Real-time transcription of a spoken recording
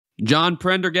John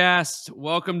Prendergast,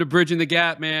 welcome to Bridging the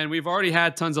Gap, man. We've already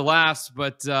had tons of laughs,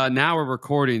 but now we're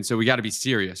recording, so we got to be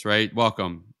serious, right?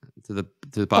 Welcome to the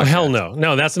podcast. Oh, hell no.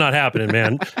 No, that's not happening,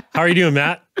 man. How are you doing,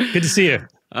 Matt? Good to see you.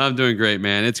 I'm doing great,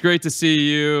 man. It's great to see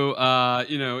you.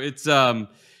 It's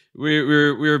we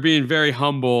were being very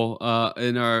humble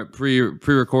in our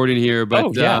pre-recording here,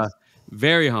 but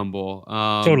very humble.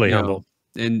 Totally humble.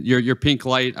 And your pink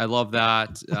light, I love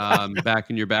that. Back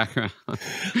in your background,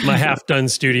 my half-done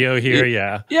studio here.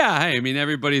 Yeah. Hey, I mean,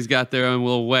 everybody's got their own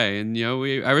little way, and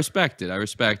I respect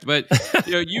it. But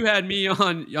you had me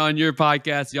on your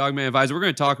podcast, the Augmented Advisor. We're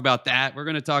going to talk about that. We're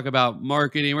going to talk about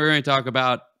marketing. We're going to talk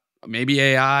about maybe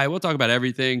AI. We'll talk about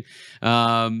everything.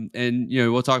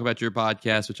 We'll talk about your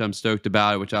podcast, which I'm stoked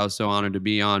about, which I was so honored to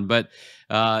be on. But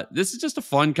this is just a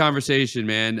fun conversation,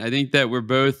 man. I think that we're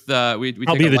both, I'll be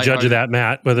the judge of that,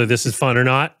 Matt, whether this is fun or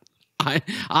not. I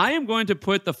am going to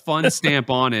put the fun stamp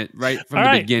on it right from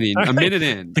the beginning, a minute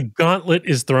in. The gauntlet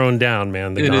is thrown down,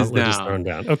 man. The gauntlet is thrown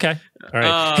down. Okay. All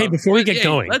right. Hey, before we get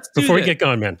going,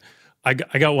 man, I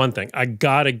got one thing. I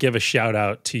got to give a shout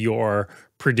out to your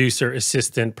producer,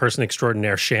 assistant, person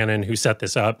extraordinaire, Shannon, who set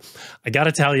this up. I got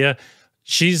to tell you,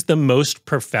 she's the most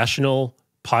professional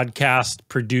podcast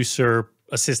producer,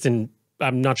 assistant.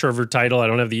 I'm not sure of her title. I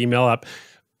don't have the email up,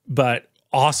 but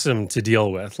awesome to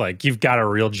deal with. Like, you've got a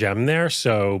real gem there.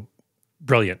 So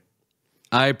brilliant.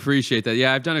 I appreciate that.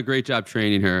 Yeah, I've done a great job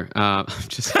training her. I'm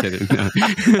just kidding.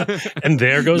 And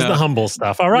there goes the humble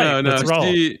stuff. All right, let's roll.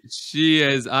 She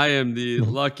is. I am the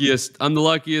luckiest. I'm the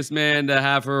luckiest man to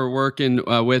have her working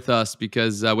with us,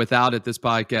 because without it, this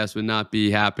podcast would not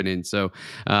be happening. So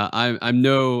I'm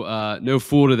no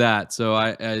fool to that.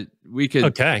 So we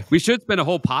should spend a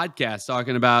whole podcast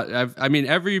talking about,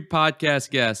 every podcast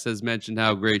guest has mentioned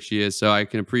how great she is. So I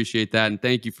can appreciate that. And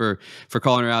thank you for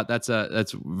calling her out. That's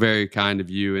very kind of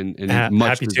you, and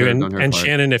much happy to. And part.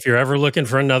 Shannon, if you're ever looking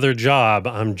for another job,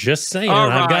 I'm just saying,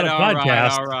 I've got a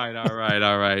podcast.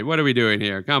 All right. What are we doing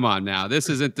here? Come on now. This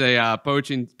isn't a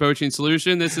poaching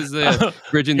solution. This is the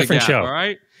Bridging the Gap. Show. All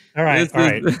right.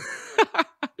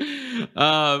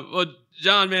 Well,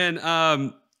 John,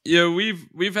 man,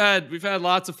 we've had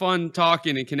lots of fun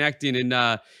talking and connecting,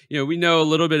 and we know a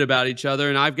little bit about each other,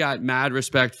 and I've got mad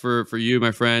respect for you,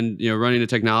 my friend, running a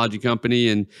technology company,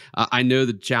 and I know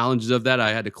the challenges of that.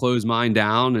 I had to close mine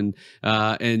down,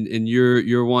 and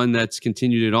you're one that's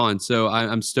continued it on. So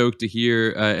I'm stoked to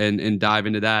hear and dive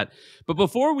into that. But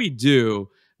before we do,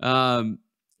 I'm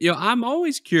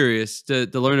always curious to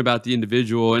learn about the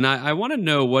individual, and I want to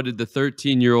know, what did the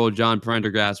 13-year-old John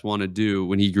Prendergast want to do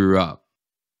when he grew up?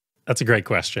 That's a great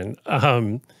question.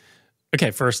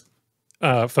 Okay, first,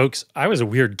 folks, I was a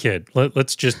weird kid.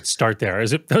 Let's just start there. I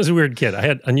was a weird kid. I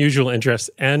had unusual interests.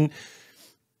 And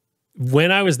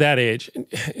when I was that age,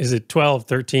 is it 12,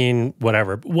 13,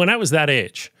 whatever, when I was that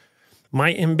age,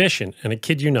 my ambition, and I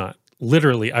kid you not,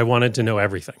 literally, I wanted to know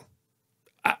everything.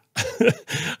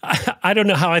 I don't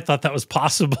know how I thought that was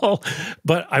possible,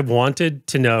 but I wanted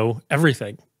to know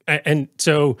everything. And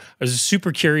so I was a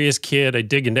super curious kid. I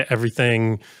dig into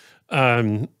everything.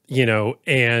 And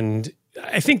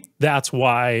I think that's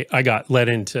why I got led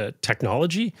into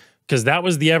technology, because that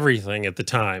was the everything at the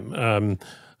time.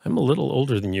 I'm a little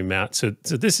older than you, Matt. So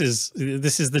this is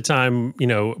the time,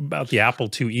 about the Apple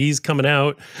IIe's coming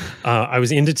out. I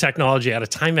was into technology. I had a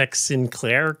Timex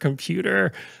Sinclair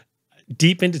computer,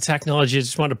 deep into technology. I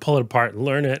just wanted to pull it apart and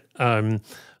learn it.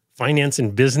 Finance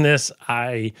and business.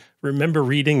 I remember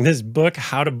reading this book,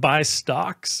 How to Buy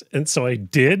Stocks. And so I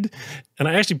did. And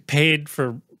I actually paid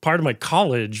for part of my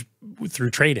college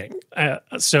through trading. And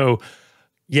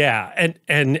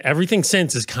everything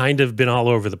since has kind of been all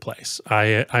over the place.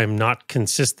 I'm not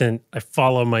consistent. I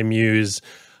follow my muse.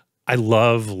 I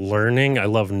love learning. I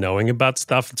love knowing about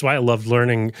stuff. That's why I loved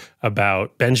learning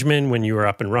about Benjamin when you were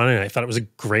up and running. I thought it was a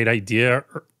great idea.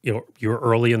 You were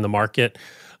early in the market.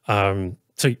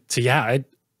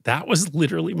 That was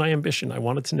literally my ambition. I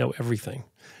wanted to know everything.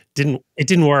 It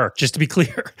didn't work, just to be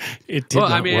clear. It did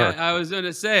not work. I was going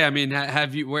to say,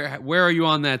 have you, where are you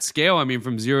on that scale?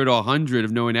 From 0 to 100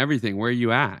 of knowing everything, where are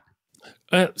you at?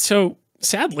 So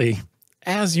sadly,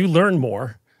 as you learn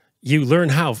more, you learn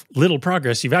how little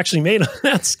progress you've actually made on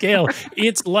that scale.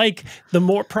 It's like the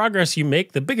more progress you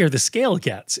make, the bigger the scale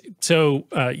gets. So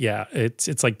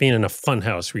it's like being in a fun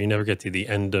house where you never get to the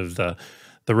end of the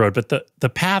road. But the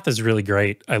path is really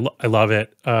great. I love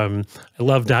it. I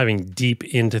love diving deep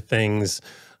into things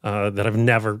that I've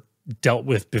never dealt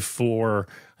with before.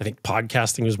 I think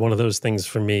podcasting was one of those things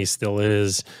for me, still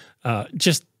is.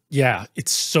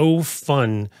 It's so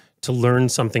fun to learn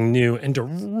something new and to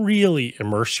really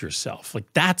immerse yourself.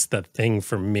 Like, that's the thing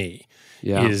for me,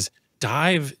 Yeah. is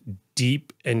dive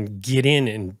deep and get in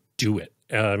and do it.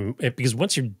 Because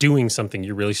once you're doing something,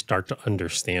 you really start to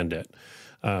understand it.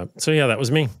 So yeah, that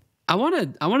was me. I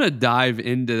want to dive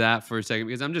into that for a second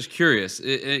because I'm just curious.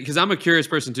 Because I'm a curious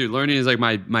person too. Learning is like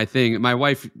my thing. My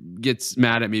wife gets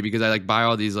mad at me because I like buy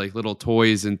all these like little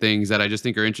toys and things that I just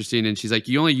think are interesting, and she's like,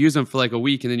 "You only use them for like a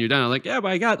week and then you're done." I'm like, "Yeah,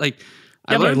 but I got like."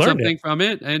 I learned something from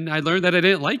it, and I learned that I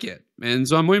didn't like it, and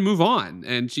so I'm going to move on.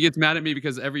 And she gets mad at me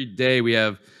because every day we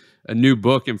have a new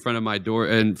book in front of my door,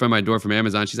 from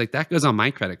Amazon. She's like, "That goes on my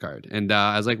credit card," and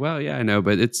I was like, "Well, yeah, I know,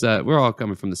 but it's we're all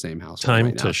coming from the same house." Time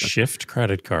right to now, shift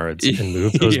credit cards and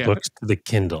move those books to the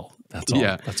Kindle. That's all.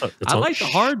 Yeah. That's all. I like the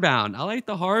hardbound. I like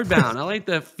the hardbound. I like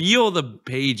to feel the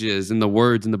pages and the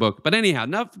words in the book. But anyhow,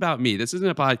 enough about me. This isn't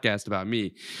a podcast about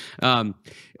me.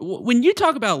 When you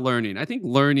talk about learning, I think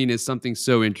learning is something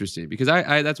so interesting because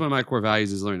I that's one of my core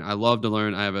values is learning. I love to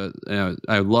learn.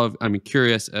 I'm a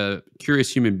curious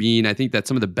human being. I think that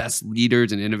some of the best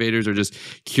leaders and innovators are just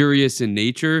curious in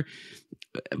nature.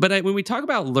 But when we talk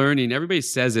about learning, everybody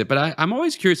says it, but I'm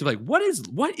always curious of like, what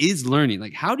is learning?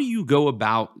 Like, how do you go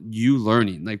about you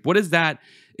learning? Like, what is that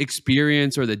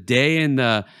experience or the day in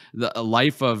the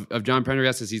life of John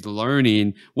Prendergast as he's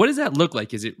learning? What does that look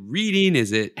like? Is it reading?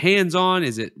 Is it hands-on?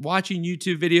 Is it watching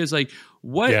YouTube videos? Like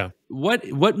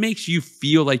what makes you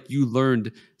feel like you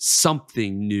learned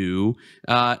something new?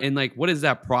 And like, what is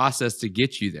that process to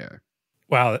get you there?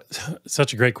 Wow,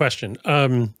 such a great question.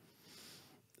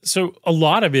 So a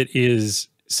lot of it is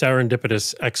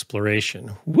serendipitous exploration.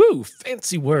 Woo,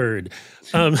 fancy word.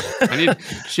 I need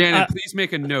Shannon, please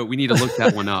make a note. We need to look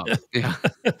that one up. Yeah.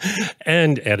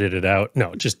 And edit it out.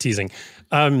 No, just teasing.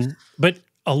 But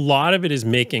a lot of it is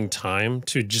making time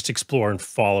to just explore and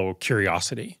follow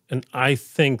curiosity. And I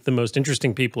think the most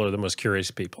interesting people are the most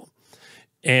curious people.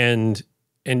 And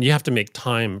you have to make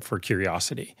time for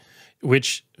curiosity,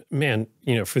 which, man,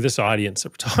 for this audience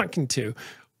that we're talking to,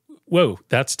 whoa,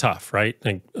 that's tough, right?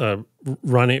 Like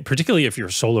running, particularly if you're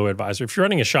a solo advisor. If you're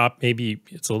running a shop, maybe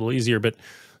it's a little easier, but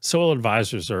solo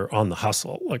advisors are on the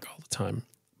hustle like all the time.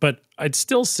 But I'd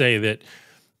still say that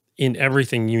in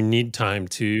everything, you need time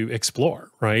to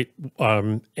explore, right?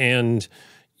 And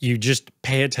you just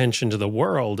pay attention to the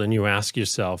world and you ask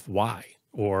yourself why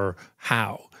or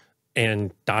how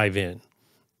and dive in.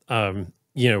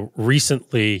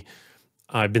 Recently,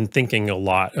 I've been thinking a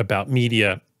lot about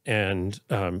media and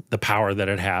the power that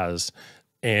it has.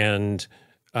 And,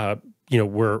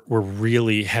 we're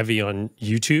really heavy on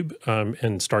YouTube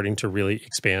and starting to really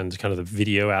expand kind of the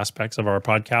video aspects of our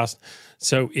podcast.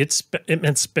 So it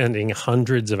meant spending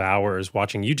hundreds of hours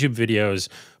watching YouTube videos,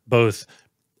 both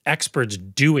experts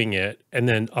doing it and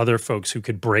then other folks who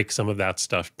could break some of that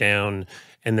stuff down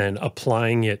and then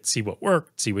applying it, see what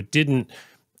worked, see what didn't.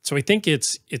 So I think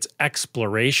it's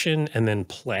exploration and then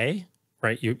play.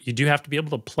 Right, you do have to be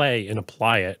able to play and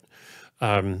apply it,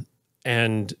 and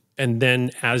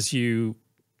then as you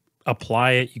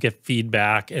apply it, you get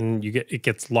feedback, and it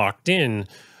gets locked in,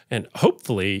 and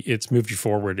hopefully it's moved you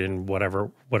forward in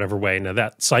whatever way. Now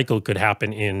that cycle could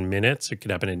happen in minutes, it could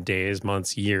happen in days,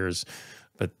 months, years,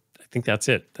 but I think that's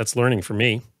it. That's learning for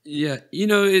me. Yeah,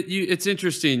 it's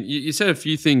interesting. You said a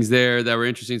few things there that were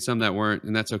interesting, some that weren't,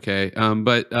 and that's okay.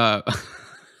 But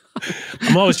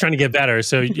I'm always trying to get better,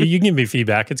 so you can give me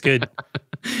feedback. It's good.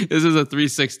 This is a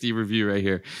 360 review right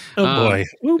here. Oh boy.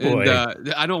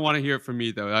 And, I don't want to hear it from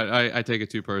me though. I take it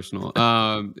too personal.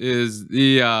 There's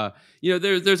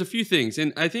a few things,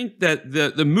 and I think that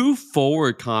the move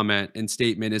forward comment and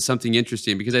statement is something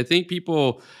interesting because I think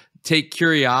people take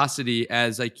curiosity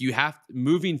as like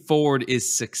moving forward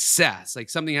is success, like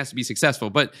something has to be successful,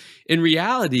 but in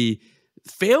reality,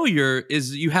 failure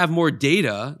is you have more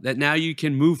data that now you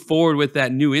can move forward with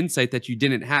that new insight that you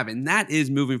didn't have. And that is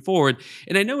moving forward.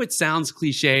 And I know it sounds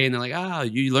cliche and they're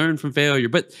like, you learn from failure.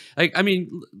 But like, I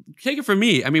mean, take it from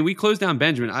me. I mean, we closed down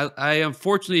Benjamin. I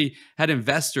unfortunately had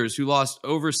investors who lost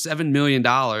over $7 million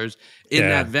in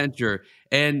that venture.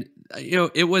 And,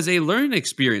 it was a learning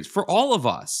experience for all of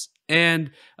us.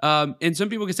 And some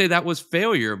people can say that was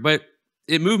failure, but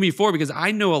it moved me forward because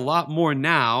I know a lot more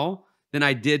now than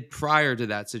I did prior to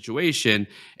that situation.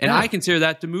 And I consider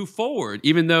that to move forward,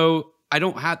 even though I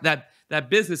don't have that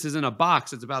business is in a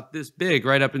box. It's about this big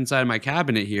right up inside my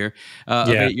cabinet here of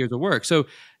 8 years of work. So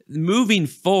moving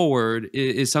forward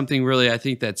is something really, I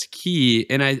think that's key.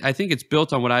 And I think it's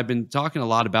built on what I've been talking a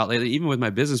lot about lately, even with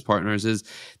my business partners, is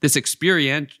this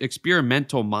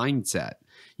experimental mindset.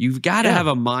 You've got to have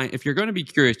a mind. If you're going to be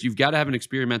curious, you've got to have an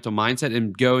experimental mindset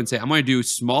and go and say, I'm going to do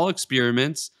small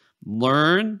experiments,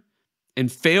 learn, and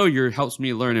failure helps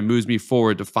me learn and moves me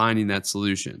forward to finding that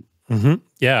solution.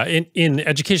 Yeah, in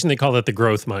education they call that the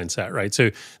growth mindset, right?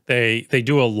 So they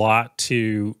do a lot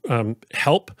to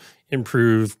help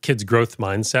improve kids' growth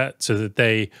mindset so that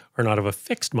they are not of a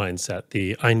fixed mindset.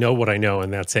 The I know what I know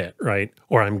and that's it, right?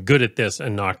 Or I'm good at this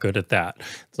and not good at that.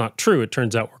 It's not true. It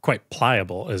turns out we're quite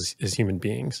pliable as human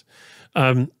beings.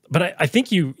 But I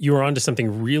think you are onto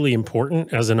something really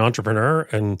important as an entrepreneur,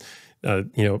 and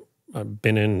I've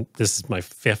been in, this is my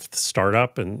 5th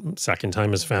startup and 2nd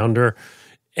time as founder.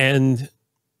 And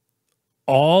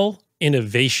all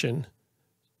innovation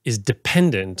is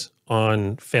dependent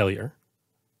on failure.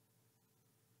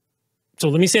 So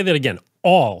let me say that again.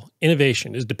 All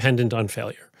innovation is dependent on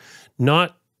failure.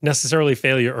 Not necessarily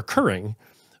failure occurring,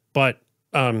 but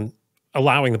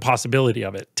allowing the possibility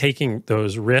of it, taking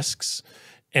those risks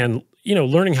and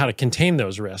learning how to contain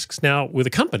those risks. Now, with a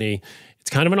company, it's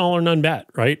kind of an all or none bet,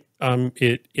 right?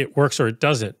 It works or it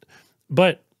doesn't.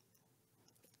 But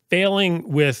failing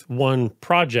with one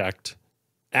project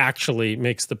actually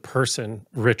makes the person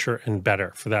richer and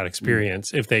better for that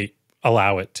experience if they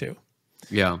allow it to.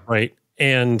 Yeah. Right.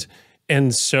 And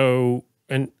so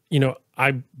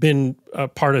I've been a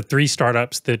part of 3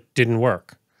 startups that didn't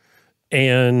work.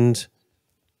 And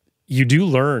you do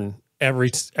learn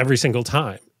every single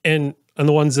time. And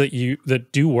the ones that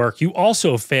do work, you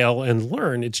also fail and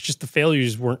learn. It's just the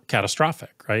failures weren't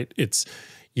catastrophic, right? It's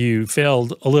you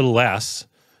failed a little less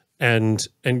and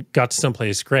got to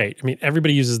someplace great. I mean,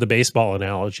 everybody uses the baseball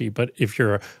analogy, but if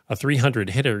you're a 300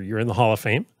 hitter, you're in the Hall of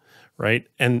Fame, right?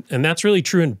 And that's really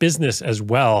true in business as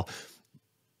well.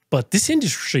 But this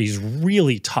industry is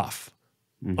really tough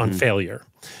on failure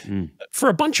for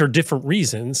a bunch of different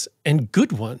reasons and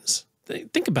good ones.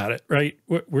 Think about it, right?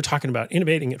 We're talking about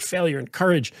innovating and failure and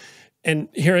courage. And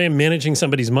here I am managing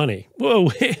somebody's money. Whoa,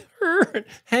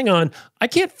 hang on. I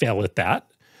can't fail at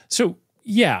that. So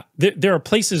yeah, there are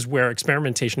places where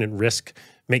experimentation and risk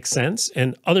makes sense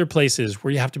and other places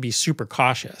where you have to be super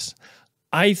cautious.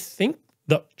 I think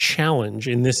the challenge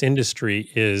in this industry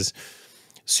is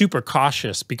super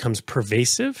cautious becomes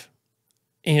pervasive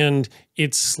and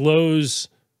it slows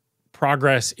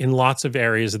progress in lots of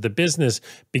areas of the business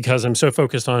because I'm so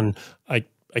focused on, I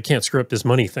can't screw up this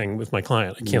money thing with my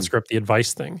client. I can't screw up the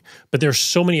advice thing. But there's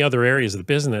so many other areas of the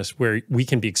business where we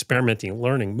can be experimenting,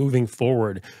 learning, moving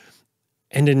forward,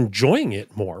 and enjoying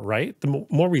it more, right? The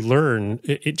more we learn,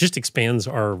 it just expands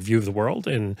our view of the world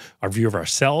and our view of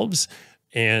ourselves.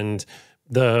 And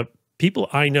the people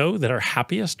I know that are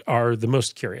happiest are the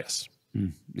most curious.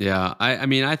 Yeah. I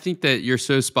mean, I think that you're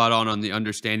so spot on the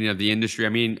understanding of the industry. I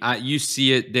mean, you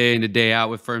see it day in and day out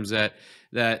with firms that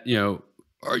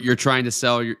you're trying to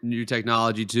sell your new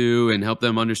technology to and help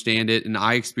them understand it. And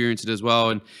I experience it as well.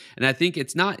 And I think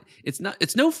it's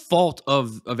no fault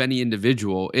of any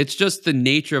individual. It's just the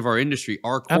nature of our industry.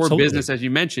 Our core business, as you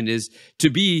mentioned, is to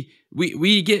be,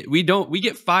 we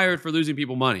get fired for losing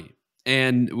people money.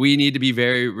 And we need to be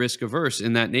very risk averse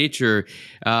in that nature.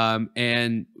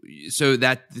 And so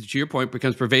that, to your point,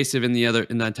 becomes pervasive in the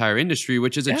entire industry,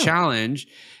 which is a challenge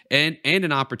and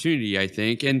an opportunity, I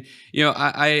think. And,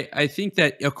 I think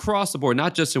that across the board,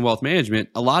 not just in wealth management,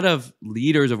 a lot of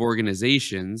leaders of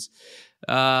organizations,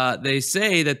 they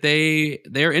say that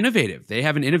they're innovative. They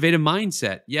have an innovative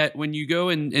mindset. Yet when you go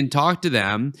and talk to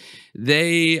them,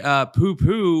 they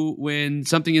poo-poo when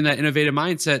something in that innovative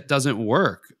mindset doesn't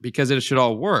work because it should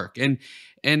all work. And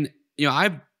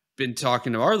I've been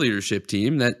talking to our leadership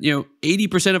team that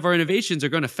 80% of our innovations are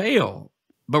going to fail.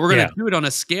 But we're going to do it on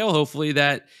a scale, hopefully,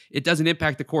 that it doesn't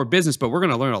impact the core business. But we're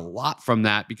going to learn a lot from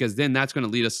that because then that's going to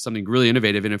lead us to something really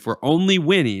innovative. And if we're only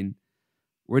winning,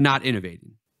 we're not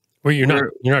innovating. Well, you're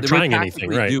not trying anything,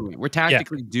 right? We're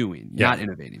tactically doing, not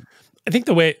innovating. I think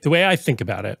the way I think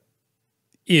about it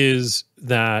is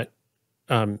that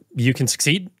you can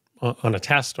succeed on a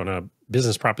test, on a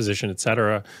business proposition, et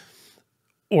cetera,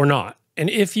 or not. And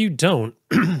if you don't,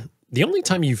 the only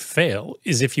time you fail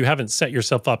is if you haven't set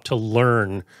yourself up to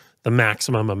learn the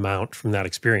maximum amount from that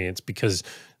experience, because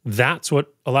that's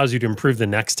what allows you to improve the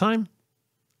next time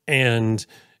and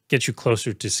get you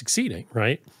closer to succeeding,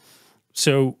 right?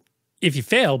 So if you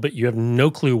fail, but you have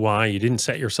no clue why, you didn't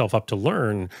set yourself up to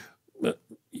learn,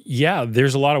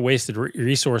 there's a lot of wasted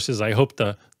resources. I hope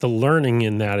the learning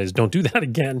in that is don't do that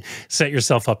again. Set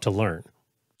yourself up to learn.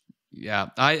 Yeah,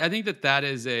 I think that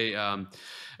is a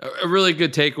really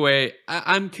good takeaway.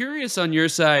 I'm curious on your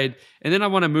side, and then I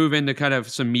want to move into kind of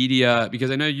some media,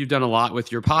 because I know you've done a lot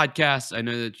with your podcast. I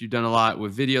know that you've done a lot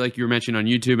with video, like you were mentioning on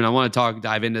YouTube, and I want to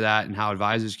dive into that and how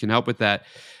advisors can help with that.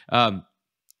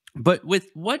 But with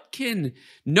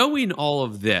knowing all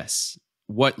of this,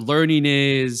 what learning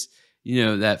is,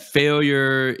 that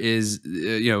failure is,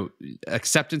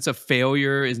 acceptance of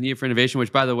failure is needed for innovation,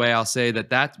 which, by the way, I'll say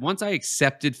that once I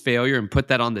accepted failure and put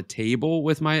that on the table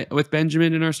with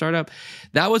Benjamin in our startup,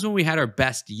 that was when we had our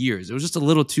best years. It was just a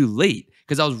little too late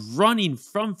because I was running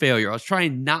from failure. I was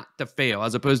trying not to fail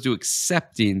as opposed to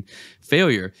accepting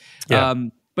failure. Yeah.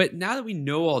 But now that we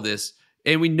know all this,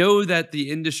 and we know that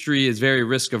the industry is very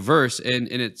risk averse and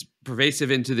it's pervasive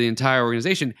into the entire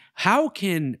organization, how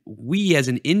can we as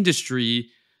an industry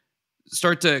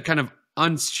start to kind of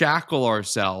unshackle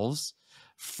ourselves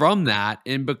from that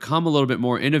and become a little bit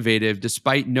more innovative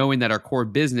despite knowing that our core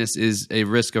business is a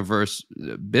risk averse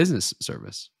business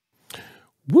service?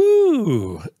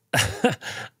 Woo!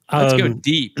 Let's go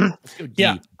deep. Let's go deep.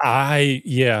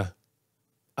 Yeah.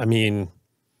 I mean,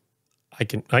 I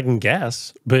can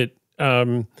guess, but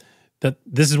that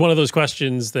this is one of those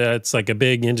questions that's like a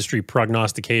big industry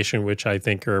prognostication, which I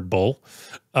think are bull.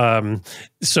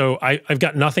 So I've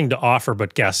got nothing to offer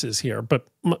but guesses here. But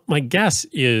my guess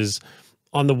is,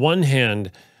 on the one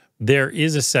hand, there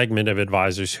is a segment of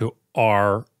advisors who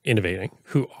are innovating,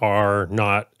 who are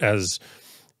not as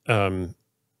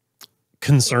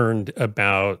concerned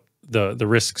about the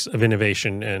risks of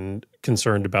innovation and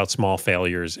concerned about small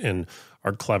failures and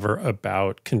are clever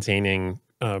about containing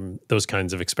those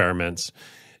kinds of experiments.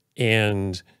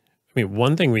 And I mean,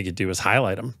 one thing we could do is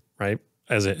highlight them, right?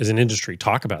 As an industry,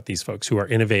 talk about these folks who are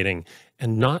innovating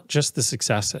and not just the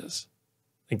successes.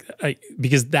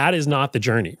 Because that is not the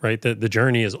journey, right? The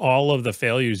journey is all of the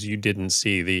failures you didn't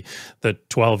see, the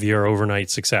 12-year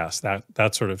overnight success,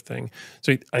 that sort of thing.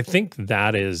 So I think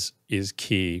that is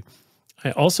key. I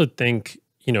also think,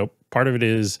 part of it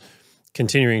is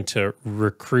continuing to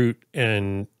recruit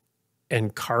and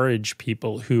encourage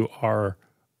people who are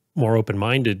more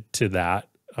open-minded to that,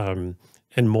 and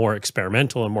more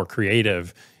experimental and more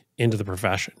creative into the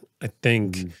profession. I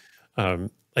think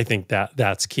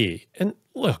that's key. And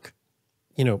look,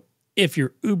 if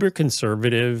you're uber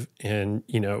conservative and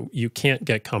you can't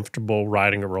get comfortable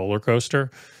riding a roller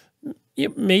coaster,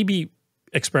 maybe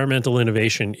experimental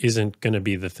innovation isn't going to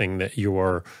be the thing that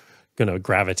you're going to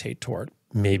gravitate toward.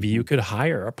 Maybe you could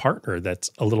hire a partner that's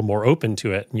a little more open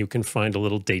to it, and you can find a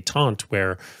little détente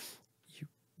where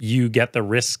you get the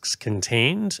risks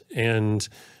contained and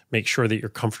make sure that you're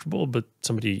comfortable, but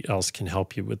somebody else can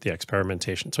help you with the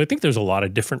experimentation. So I think there's a lot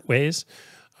of different ways.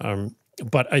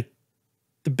 But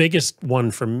the biggest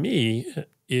one for me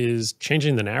is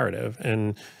changing the narrative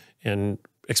and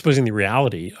exposing the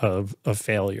reality of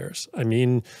failures. I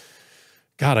mean,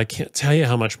 God, I can't tell you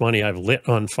how much money I've lit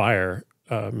on fire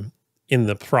in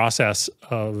the process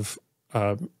of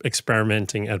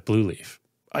experimenting at Blueleaf.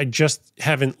 I just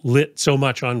haven't lit so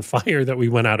much on fire that we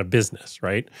went out of business,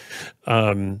 right?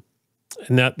 And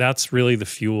that's really the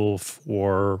fuel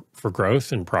for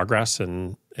growth and progress.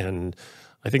 And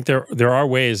I think there are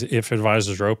ways, if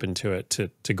advisors are open to it,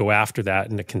 to go after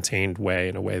that in a contained way,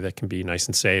 in a way that can be nice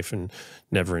and safe and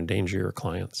never endanger your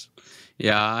clients.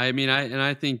 Yeah, I mean,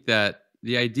 I think that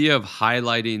the idea of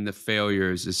highlighting the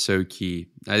failures is so key.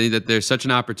 I think that there's such an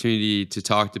opportunity to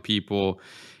talk to people.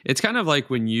 It's kind of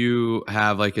like when you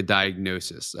have like a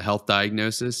diagnosis, a health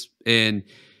diagnosis, and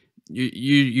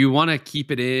you want to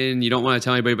keep it in, you don't want to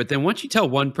tell anybody, but then once you tell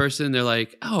one person, they're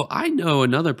like, oh, I know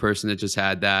another person that just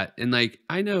had that. And like,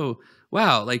 I know,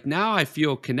 wow, like now I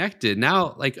feel connected.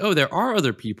 Now, like, oh, there are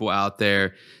other people out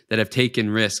there that have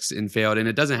taken risks and failed, and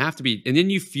it doesn't have to be. And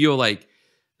then you feel like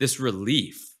this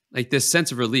relief, like this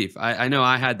sense of relief. I know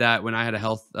I had that when I had a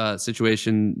health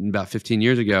situation about 15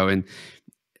 years ago, and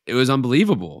it was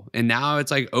unbelievable. And now it's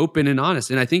like open and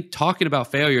honest. And I think talking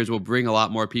about failures will bring a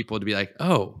lot more people to be like,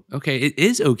 oh, okay, it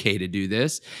is okay to do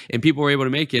this. And people were able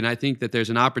to make it. And I think that there's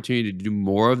an opportunity to do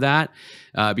more of that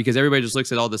because everybody just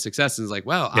looks at all the success and is like,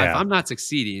 well, if I'm not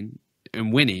succeeding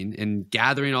and winning and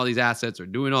gathering all these assets or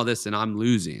doing all this, and I'm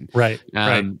losing. Right.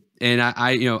 Right. And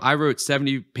I wrote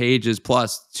 70 pages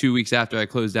plus 2 weeks after I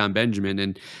closed down Benjamin,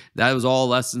 and that was all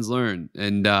lessons learned.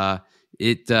 And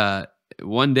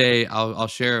one day I'll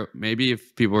share, maybe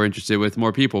if people are interested, with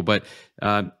more people, but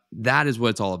that is what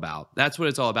it's all about. That's what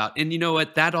it's all about. And you know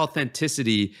what? That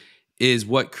authenticity is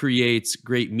what creates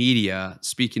great media,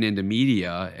 speaking into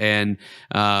media. And,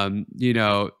 that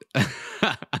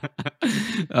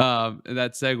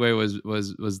segue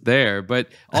was there, but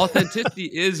authenticity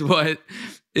is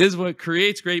what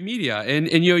creates great media.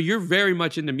 And you're very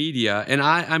much into media. And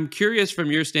I'm curious from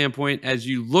your standpoint, as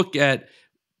you look at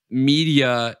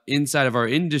media inside of our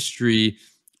industry,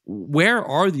 where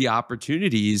are the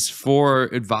opportunities for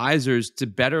advisors to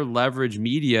better leverage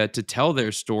media to tell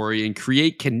their story and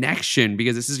create connection?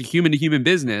 Because this is a human to human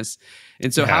business.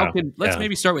 And so let's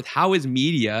maybe start with, how is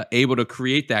media able to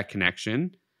create that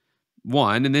connection?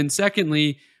 One, and then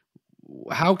secondly,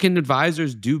 how can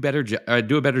advisors do a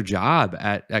better job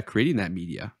at creating that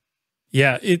media?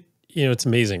 Yeah, it's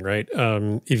amazing, right?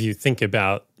 If you think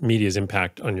about media's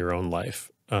impact on your own life,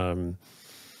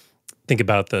 think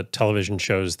about the television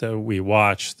shows that we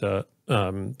watch, the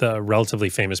relatively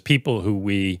famous people who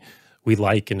we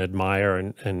like and admire,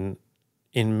 and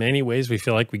in many ways we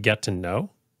feel like we get to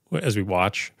know as we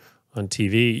watch on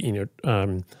TV.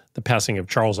 The passing of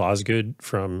Charles Osgood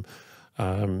from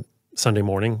Sunday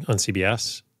Morning on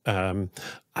CBS.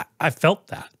 I felt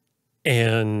that,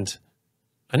 and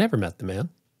I never met the man,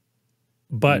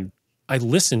 but I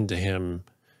listened to him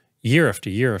year after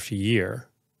year after year,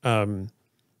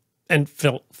 and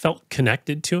felt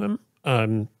connected to him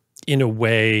in a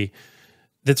way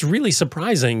that's really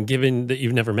surprising, given that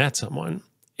you've never met someone.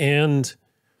 And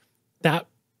that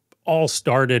all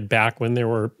started back when there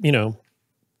were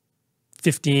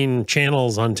 15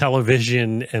 channels on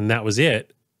television, and that was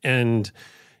it. And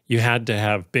you had to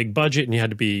have big budget, and you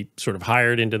had to be sort of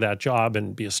hired into that job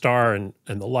and be a star and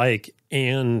the like.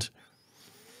 And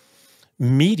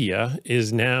media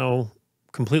is now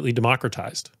completely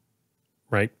democratized,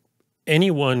 right?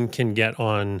 Anyone can get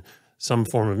on some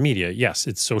form of media. Yes,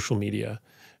 it's social media,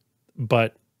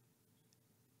 but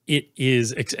it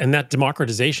is, and that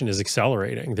democratization is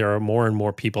accelerating. There are more and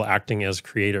more people acting as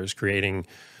creators, creating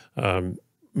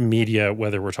media,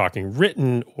 whether we're talking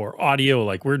written or audio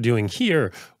like we're doing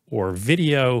here, or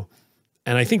video.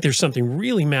 And I think there's something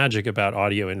really magic about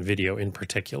audio and video in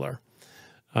particular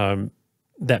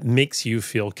that makes you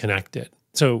feel connected.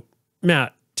 So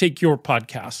Matt, take your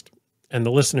podcast and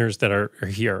the listeners that are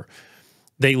here.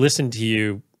 They listen to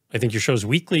you. I think your show's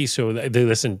weekly, so they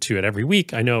listen to it every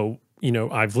week. I know,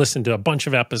 I've listened to a bunch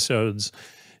of episodes,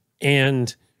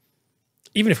 and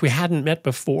even if we hadn't met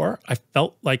before, I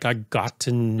felt like I got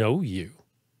to know you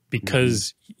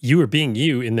because you were being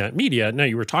you in that media. Now,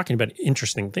 you were talking about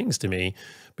interesting things to me,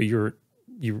 but you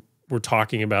were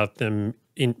talking about them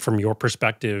from your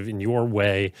perspective, in your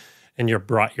way, and you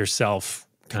brought yourself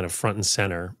kind of front and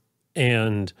center.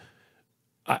 And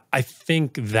I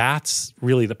think that's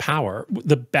really the power.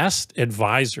 The best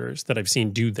advisors that I've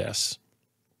seen do this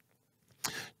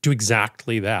do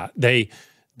exactly that. They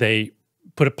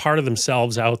put a part of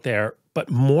themselves out there, but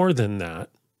more than that.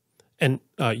 And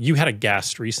you had a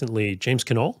guest recently, James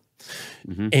Knoll,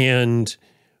 and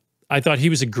I thought he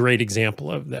was a great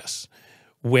example of this,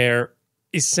 where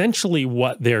essentially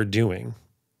what they're doing,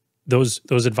 those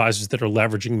advisors that are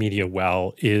leveraging media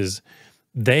well, is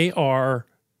they are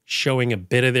showing a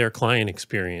bit of their client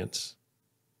experience.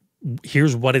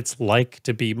 Here's what it's like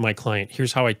to be my client.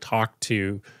 Here's how I talk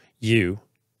to you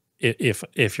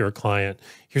if you're a client.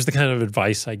 Here's the kind of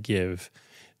advice I give.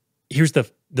 Here's the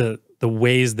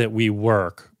ways that we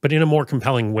work, but in a more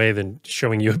compelling way than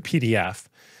showing you a PDF.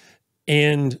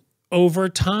 And over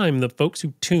time, the folks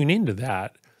who tune into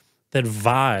that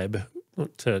vibe,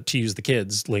 to use the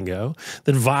kids' lingo,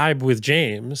 that vibe with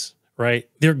James, right?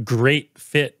 They're great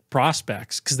fit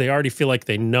prospects because they already feel like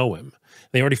they know him.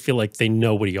 They already feel like they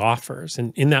know what he offers.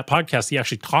 And in that podcast, he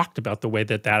actually talked about the way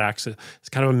that acts as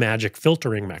kind of a magic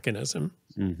filtering mechanism.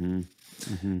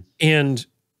 And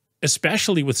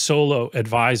especially with solo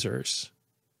advisors,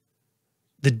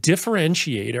 the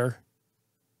differentiator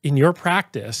in your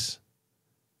practice,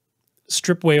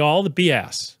 strip away all the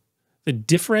BS. The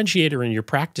differentiator in your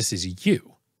practice is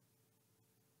you.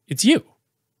 It's you.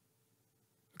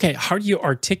 Okay, how do you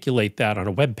articulate that on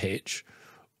a web page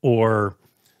or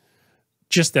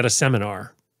just at a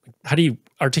seminar? How do you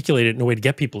articulate it in a way to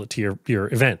get people to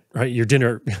your event, right? Your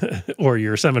dinner or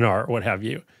your seminar or what have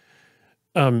you.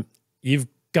 You've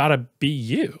got to be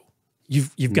you.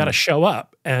 You've got to show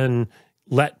up and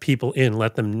let people in,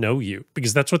 let them know you,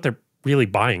 because that's what they're really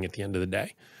buying at the end of the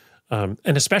day. And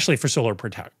especially for solo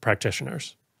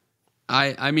practitioners.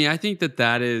 I mean, I think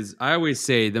that is, I always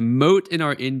say the moat in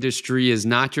our industry is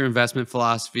not your investment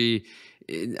philosophy.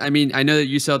 I mean, I know that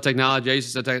you sell technology. I used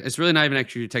to sell tech. It's really not even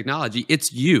actually technology.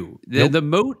 It's you. The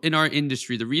moat in our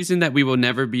industry, the reason that we will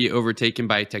never be overtaken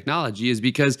by technology is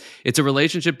because it's a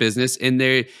relationship business,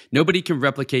 and nobody can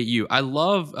replicate you. I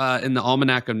love in the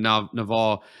Almanac of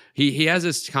Naval, he has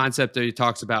this concept that he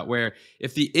talks about where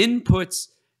if the inputs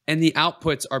and the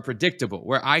outputs are predictable,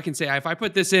 where I can say, if I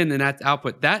put this in and that's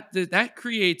output, that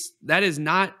is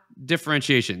not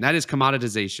differentiation. That is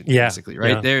commoditization, basically,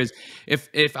 right? Yeah. There's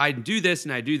if I do this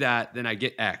and I do that, then I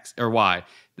get X or Y.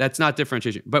 That's not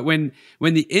differentiation. But when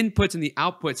the inputs and the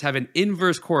outputs have an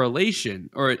inverse correlation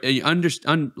or a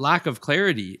lack of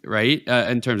clarity, right,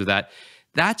 in terms of that,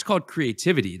 that's called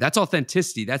creativity. That's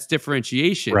authenticity. That's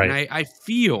differentiation. Right. And I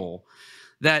feel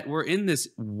that we're in this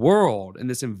world, in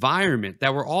this environment,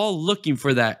 that we're all looking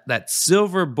for that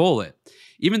silver bullet.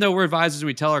 Even though we're advisors and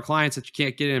we tell our clients that you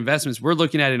can't get in investments, we're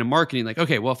looking at it in marketing like,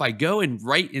 okay, well, if I go and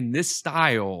write in this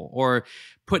style or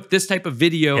put this type of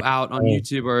video out on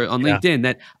YouTube or on LinkedIn,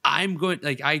 that I'm going,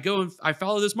 like I go and I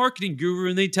follow this marketing guru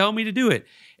and they tell me to do it.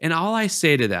 And all I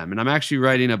say to them, and I'm actually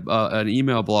writing an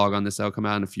email blog on this that'll come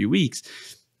out in a few weeks,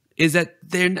 is that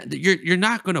you're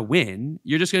not going to win.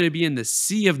 You're just going to be in the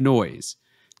sea of noise.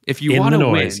 If you want to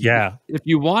win, if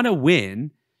you want to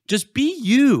win, just be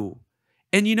you.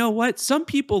 And you know what? Some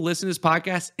people listen to this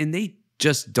podcast and they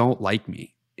just don't like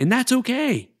me. And that's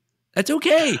okay. That's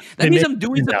okay. That means I'm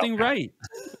doing something right.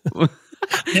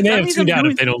 They may have tuned out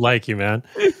if they don't like you, man.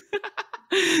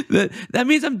 That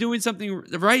means I'm doing something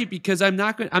right because I'm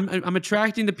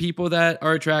attracting the people that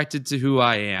are attracted to who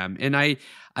I am. And I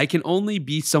can only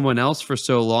be someone else for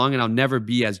so long, and I'll never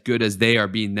be as good as they are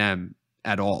being them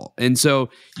at all. And so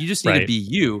you just need to be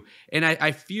you. And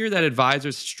I fear that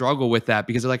advisors struggle with that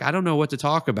because they're like, I don't know what to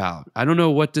talk about. I don't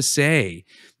know what to say.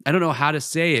 I don't know how to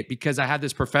say it because I have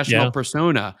this professional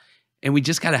persona. And we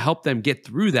just got to help them get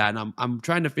through that. And I'm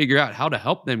trying to figure out how to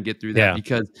help them get through that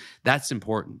because that's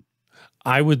important.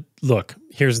 I would look,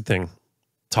 here's the thing.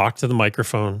 Talk to the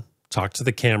microphone, talk to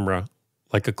the camera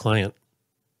like a client.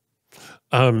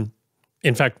 In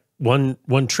fact,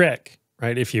 one trick,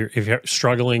 right? If you're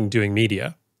struggling doing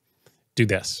media, do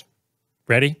this.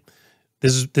 Ready?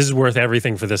 This is worth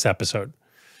everything for this episode.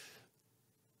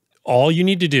 All you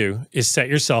need to do is set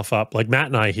yourself up like Matt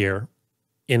and I here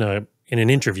in an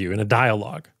interview, in a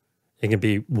dialogue. It can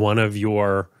be one of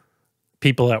your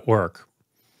people at work.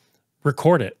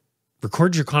 Record it.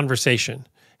 Record your conversation.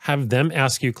 Have them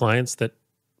ask you questions that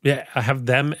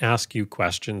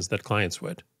clients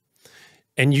would.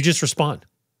 And you just respond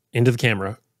into the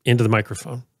camera, into the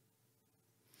microphone.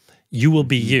 You will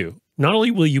be you. Not only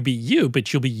will you be you,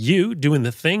 but you'll be you doing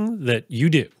the thing that you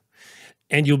do.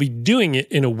 And you'll be doing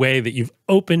it in a way that you've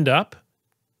opened up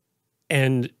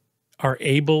and are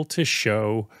able to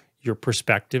show your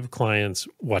prospective clients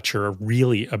what you're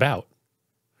really about.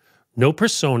 No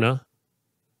persona,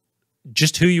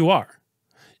 just who you are.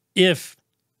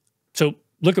 So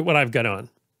look at what I've got on,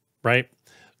 right?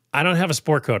 I don't have a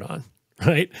sport coat on,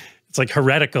 right? It's like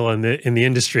heretical in the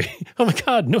industry. Oh my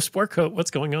God, no sport coat. What's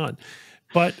going on?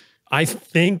 But I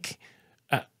think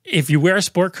if you wear a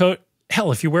sport coat,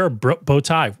 hell, if you wear a bow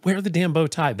tie, wear the damn bow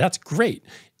tie. That's great.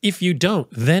 If you don't,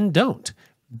 then don't.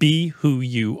 Be who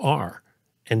you are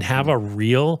and have a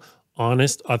real,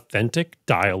 honest, authentic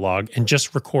dialogue and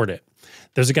just record it.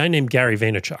 There's a guy named Gary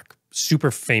Vaynerchuk,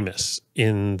 super famous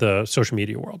in the social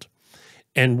media world.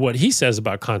 And what he says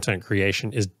about content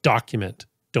creation is document,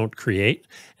 don't create.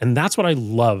 And that's what I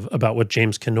love about what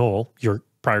James Knoll, your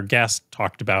prior guest,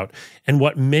 talked about, and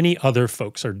what many other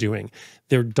folks are doing.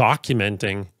 They're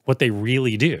documenting what they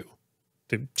really do.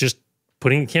 They're just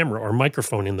putting a camera or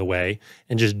microphone in the way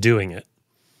and just doing it.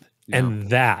 Yeah. And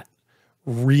that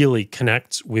really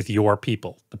connects with your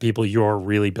people, the people you're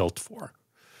really built for.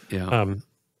 Yeah.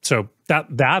 So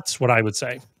that's what I would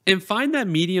say. And find that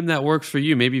medium that works for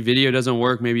you. Maybe video doesn't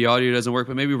work, maybe audio doesn't work,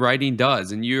 but maybe writing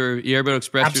does, and you're able to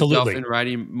express yourself in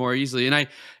writing more easily. And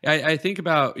I think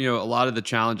about, a lot of the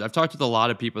challenge. I've talked with a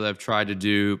lot of people that have tried to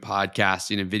do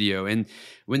podcasting and video, and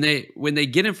when they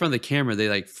get in front of the camera, they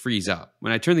like freeze up.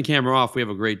 When I turn the camera off, we have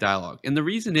a great dialogue. And the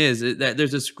reason is that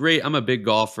there's this great. I'm a big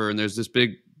golfer, and there's this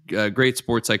big great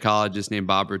sports psychologist named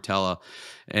Bob Rotella.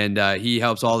 And he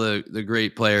helps all the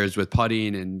great players with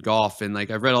putting and golf. And like,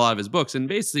 I've read a lot of his books, and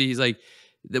basically he's like,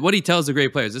 what he tells the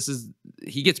great players,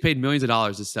 he gets paid millions of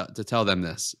dollars to tell them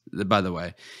this, by the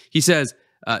way. He says,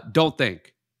 don't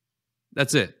think.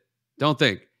 That's it. Don't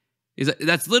think. He's like,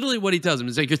 that's literally what he tells them.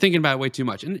 It's like, you're thinking about it way too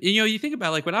much. And you think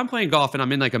about like when I'm playing golf and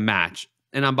I'm in like a match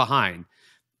and I'm behind,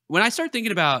 when I start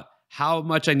thinking about how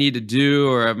much I need to do,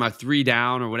 or my 3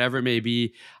 down, or whatever it may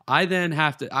be, I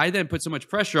then put so much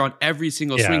pressure on every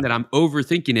single swing that I'm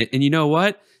overthinking it. And you know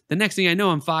what? The next thing I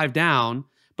know, I'm 5 down.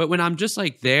 But when I'm just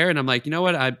like there and I'm like, you know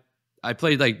what? I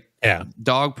played like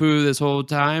dog poo this whole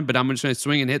time, but I'm just going to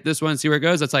swing and hit this one and see where it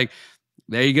goes. That's like,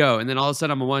 there you go. And then all of a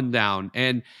sudden I'm a 1 down,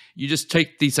 and you just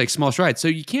take these like small strides. So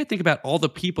you can't think about all the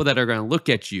people that are going to look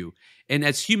at you. And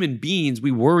as human beings,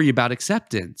 we worry about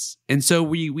acceptance. And so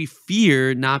we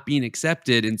fear not being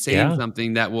accepted and saying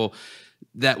something that will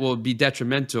be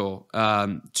detrimental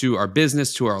to our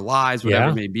business, to our lives, whatever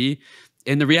it may be.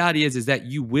 And the reality is that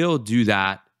you will do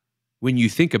that when you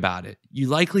think about it. You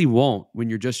likely won't when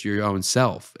you're just your own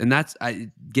self. And that's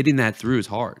getting that through is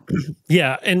hard.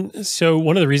 Yeah. And so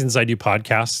one of the reasons I do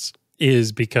podcasts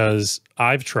is because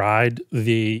I've tried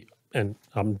and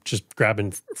I'm just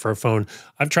grabbing for a phone.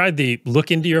 I've tried the look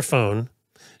into your phone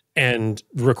and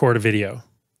record a video.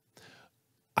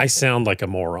 I sound like a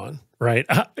moron, right?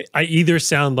 I either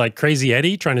sound like Crazy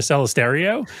Eddie trying to sell a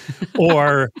stereo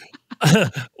or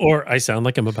I sound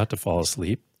like I'm about to fall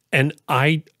asleep. And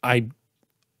I'm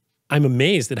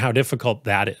amazed at how difficult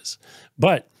that is.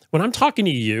 But when I'm talking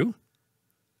to you,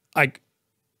 I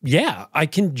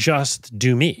can just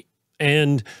do me.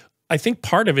 And I think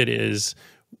part of it is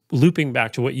looping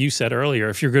back to what you said earlier.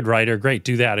 If you're a good writer, great,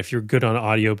 do that. If you're good on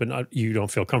audio, but you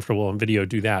don't feel comfortable on video,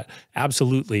 do that.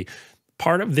 Absolutely.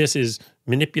 Part of this is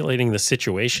manipulating the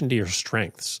situation to your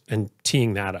strengths and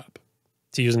teeing that up,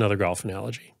 to use another golf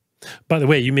analogy. By the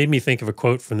way, you made me think of a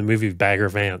quote from the movie Bagger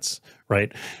Vance,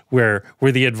 right? Where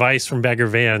the advice from Bagger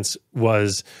Vance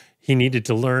was he needed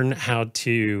to learn how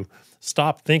to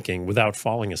stop thinking without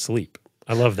falling asleep.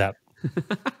 I love that.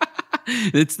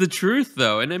 It's the truth,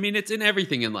 though. And I mean, it's in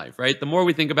everything in life, right? The more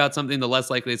we think about something, the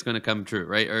less likely it's going to come true,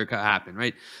 right? Or happen,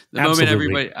 right? The moment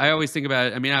everybody, I always think about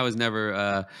it. I mean, I was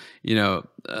never,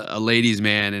 a ladies'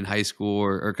 man in high school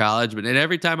or college, but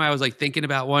every time I was like thinking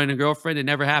about wanting a girlfriend, it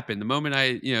never happened. The moment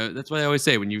that's what I always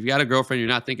say. When you've got a girlfriend, you're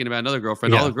not thinking about another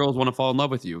girlfriend. All the girls want to fall in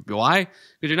love with you. Why?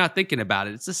 Because you're not thinking about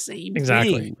it. It's the same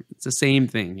thing. It's the same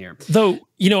thing here. Though,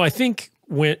 I think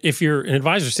if you're an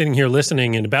advisor sitting here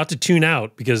listening and about to tune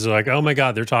out because they're like, oh my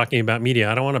God, they're talking about media.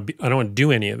 I don't want to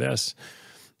do any of this.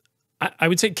 I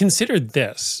would say consider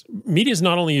this. Media is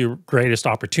not only your greatest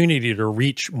opportunity to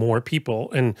reach more people,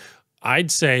 and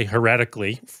I'd say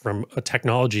heretically from a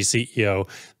technology CEO,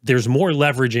 there's more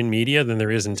leverage in media than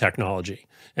there is in technology.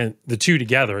 And the two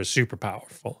together is super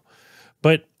powerful.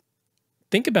 But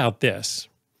think about this.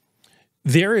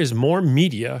 There is more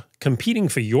media competing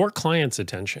for your clients'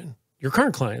 attention, your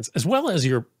current clients, as well as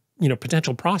your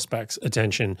potential prospects'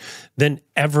 attention than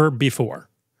ever before.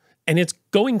 And it's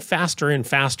going faster and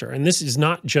faster. And this is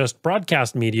not just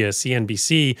broadcast media,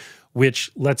 CNBC,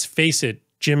 which, let's face it,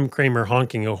 Jim Cramer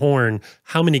honking a horn,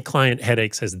 how many client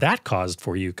headaches has that caused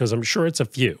for you? Because I'm sure it's a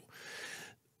few.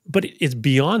 But it's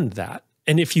beyond that.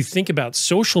 And if you think about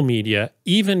social media,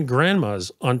 even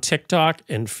grandmas on TikTok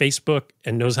and Facebook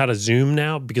and knows how to Zoom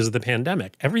now because of the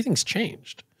pandemic, everything's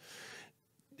changed.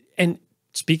 And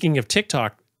speaking of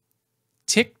TikTok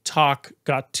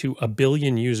got to 1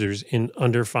 billion users in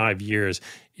under 5 years.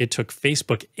 It took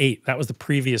Facebook 8. That was the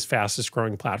previous fastest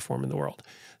growing platform in the world.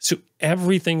 So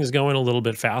everything is going a little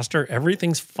bit faster.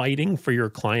 Everything's fighting for your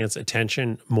client's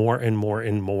attention more and more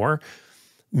and more.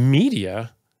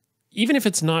 Media, even if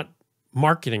it's not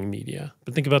marketing media,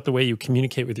 but think about the way you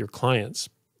communicate with your clients,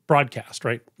 broadcast,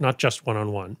 right? Not just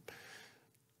one-on-one.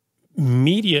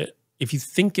 Media, if you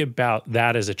think about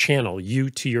that as a channel, you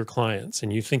to your clients,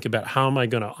 and you think about how am I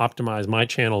going to optimize my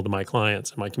channel to my clients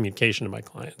and my communication to my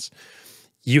clients,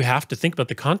 you have to think about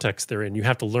the context they're in. You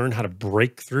have to learn how to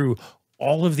break through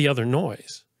all of the other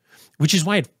noise, which is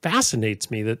why it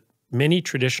fascinates me that many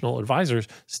traditional advisors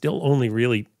still only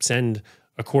really send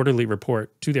a quarterly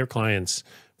report to their clients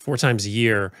 4 times a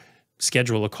year,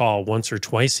 schedule a call once or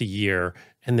twice a year,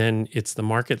 and then it's the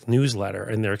market newsletter.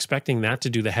 And they're expecting that to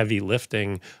do the heavy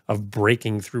lifting of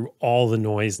breaking through all the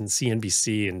noise in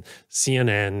CNBC and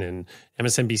CNN and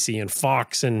MSNBC and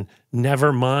Fox and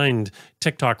never mind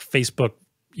TikTok, Facebook,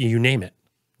 you name it,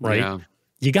 right? Yeah.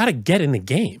 You got to get in the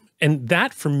game. And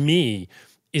that for me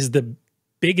is the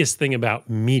biggest thing about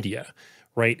media,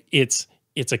 right? It's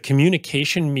a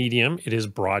communication medium. It is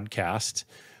broadcast.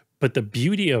 But the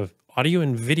beauty of audio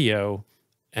and video,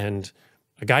 and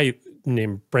a guy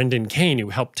named Brendan Kane, who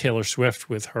helped Taylor Swift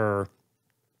with her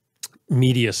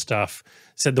media stuff,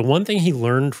 said the one thing he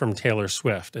learned from Taylor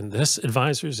Swift, and this,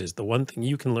 advisors, is the one thing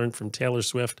you can learn from Taylor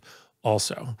Swift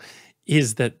also,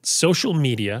 is that social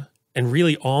media, and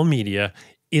really all media,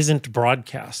 isn't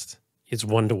broadcast. It's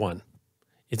one-to-one.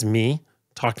 It's me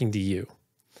talking to you.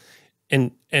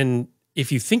 And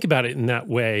if you think about it in that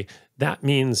way, that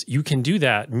means you can do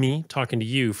that, me talking to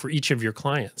you, for each of your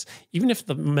clients. Even if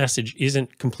the message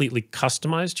isn't completely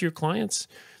customized to your clients,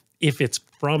 if it's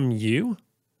from you,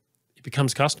 it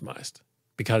becomes customized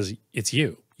because it's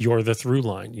you. You're the through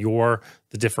line. You're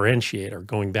the differentiator,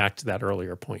 going back to that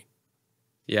earlier point.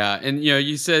 Yeah. And,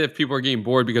 you said if people are getting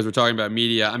bored because we're talking about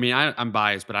media, I mean, I'm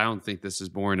biased, but I don't think this is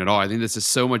boring at all. I think this is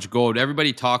so much gold.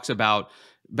 Everybody talks about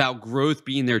growth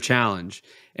being their challenge.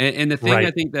 And the thing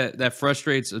I think that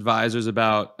frustrates advisors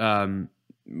about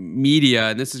media,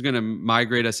 and this is going to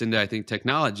migrate us into, I think,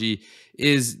 technology,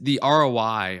 is the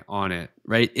ROI on it,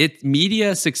 right?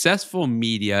 Successful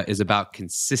media is about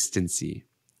consistency.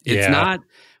 It's Yeah. not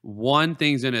one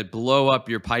thing's going to blow up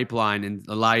your pipeline and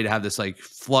allow you to have this like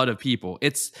flood of people.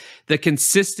 It's the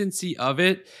consistency of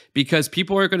it, because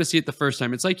people aren't going to see it the first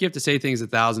time. It's like you have to say things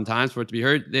 1,000 times for it to be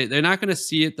heard. They're not going to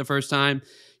see it the first time.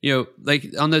 You know,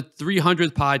 like on the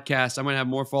 300th podcast, I might have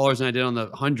more followers than I did on the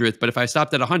 100th. But if I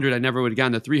stopped at 100, I never would have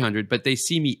gotten to 300. But they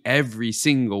see me every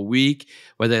single week,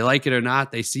 whether they like it or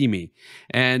not, they see me.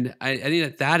 And I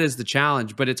think that is the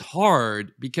challenge. But it's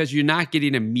hard because you're not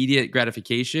getting immediate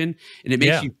gratification. And it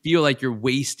makes you feel like you're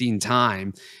wasting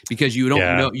time because you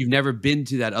don't know, you've never been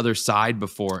to that other side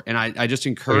before. And I just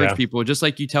encourage people, just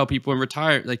like you tell people in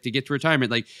retire, like to get to retirement,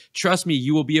 like, trust me,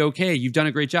 you will be okay. You've done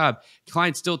a great job.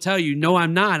 Clients still tell you, no,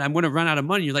 I'm not. I'm going to run out of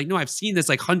money. You're like, no, I've seen this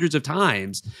like hundreds of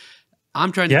times.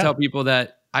 I'm trying to tell people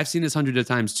that I've seen this hundreds of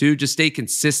times too. Just stay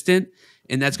consistent.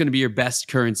 And that's going to be your best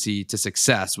currency to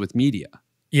success with media.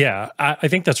 Yeah, I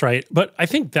think that's right. But I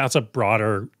think that's a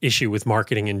broader issue with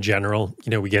marketing in general.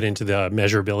 You know, we get into the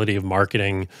measurability of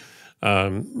marketing. You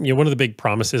know, one of the big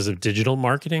promises of digital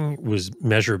marketing was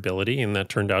measurability, and that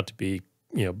turned out to be,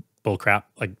 you know, bull crap.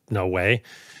 Like, no way.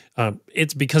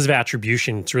 It's because of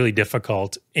attribution. It's really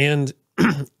difficult. And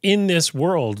in this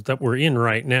world that we're in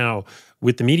right now,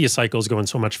 with the media cycles going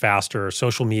so much faster,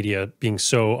 social media being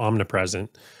so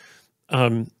omnipresent,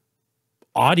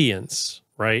 audience,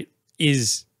 right,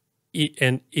 is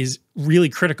really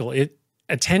critical.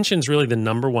 Attention's really the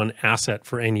number one asset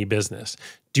for any business.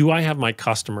 Do I have my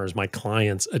customers, my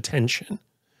clients' attention?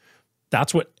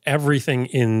 That's what everything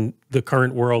in the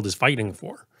current world is fighting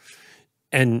for.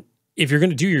 And if you're going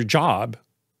to do your job,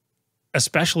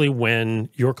 especially when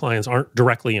your clients aren't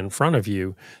directly in front of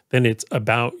you, then it's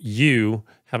about you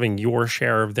having your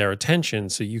share of their attention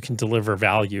so you can deliver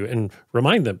value and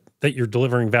remind them that you're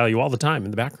delivering value all the time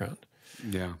in the background.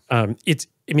 Yeah. It's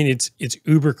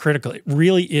uber critical. It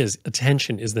really is.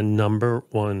 Attention is the number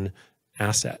one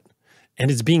asset.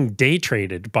 And it's being day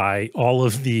traded by all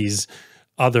of these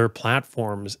other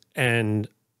platforms. And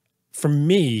for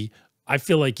me, I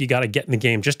feel like you got to get in the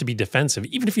game just to be defensive,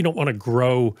 even if you don't want to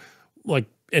grow like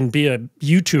and be a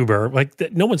YouTuber. Like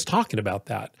that, no one's talking about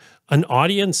that. An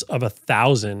audience of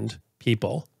 1,000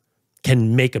 people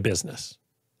can make a business.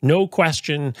 No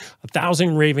question.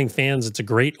 1,000 raving fans. It's a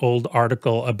great old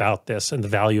article about this and the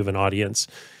value of an audience.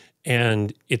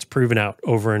 And it's proven out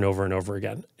over and over and over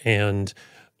again. And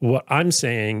what I'm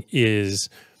saying is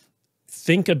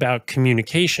think about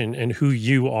communication and who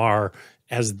you are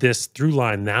as this through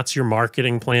line. That's your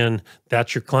marketing plan.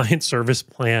 That's your client service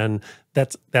plan.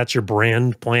 That's your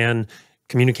brand plan.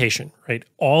 Communication, right?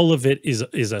 All of it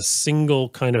is a single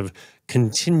kind of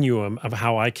continuum of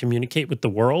how I communicate with the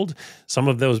world. Some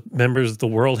of those members of the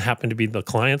world happen to be the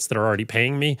clients that are already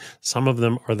paying me. Some of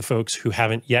them are the folks who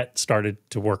haven't yet started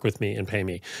to work with me and pay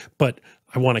me. But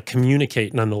I want to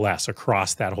communicate nonetheless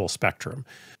across that whole spectrum.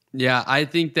 Yeah, I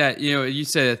think that, you know, you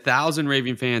said 1,000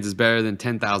 raving fans is better than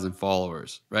 10,000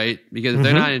 followers, right? Because if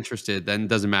they're not interested, then it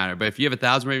doesn't matter. But if you have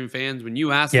 1,000 raving fans, when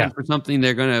you ask them for something,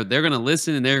 they're gonna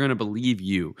listen and they're gonna believe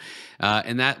you,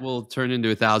 and that will turn into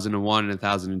 1,001 and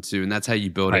 1,002, and that's how you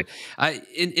build it.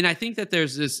 And I think that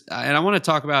there's this, and I want to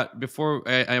talk about before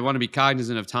I want to be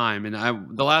cognizant of time.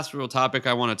 And the last real topic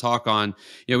I want to talk on,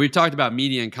 you know, we've talked about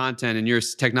media and content, and you're a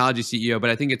technology CEO, but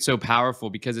I think it's so powerful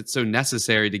because it's so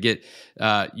necessary to get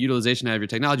utilization out of your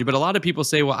technology. But a lot of people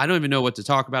say, well, I don't even know what to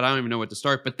talk about. I don't even know what to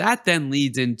start. But that then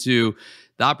leads into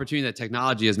the opportunity that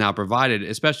technology has now provided,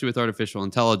 especially with artificial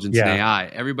intelligence and AI.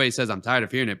 Everybody says, I'm tired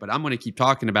of hearing it, but I'm going to keep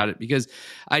talking about it because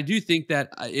I do think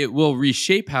that it will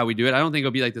reshape how we do it. I don't think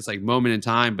it'll be like this like moment in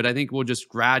time, but I think we'll just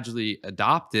gradually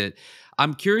adopt it.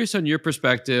 I'm curious on your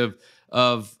perspective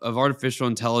of artificial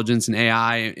intelligence and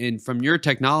AI, and from your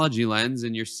technology lens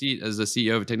and your seat as a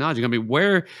CEO of a technology company,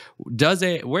 where does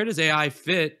AI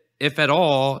fit, if at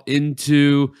all,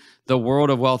 into the world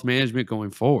of wealth management going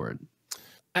forward?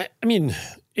 I mean,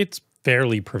 it's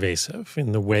fairly pervasive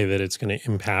in the way that it's going to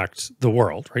impact the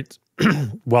world, right?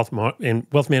 Wealth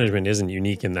management isn't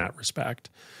unique in that respect.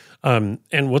 And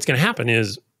what's going to happen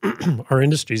is our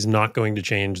industry is not going to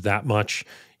change that much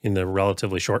in the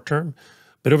relatively short term.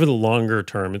 But over the longer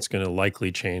term, it's going to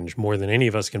likely change more than any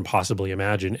of us can possibly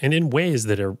imagine, and in ways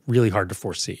that are really hard to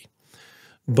foresee.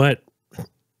 But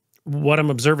what I'm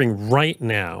observing right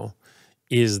now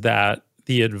is that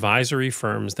the advisory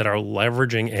firms that are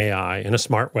leveraging AI in a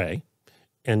smart way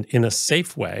and in a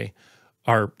safe way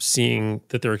are seeing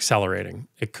that they're accelerating.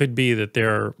 It could be that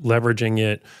they're leveraging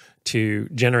it to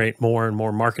generate more and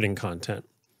more marketing content.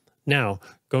 Now,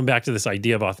 going back to this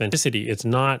idea of authenticity, it's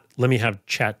not, let me have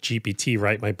ChatGPT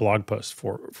write my blog post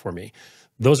for me.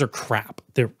 those are crap.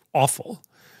 They're awful.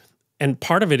 And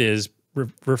part of it is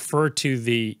refer to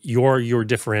your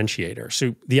differentiator.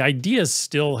 So the ideas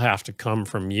still have to come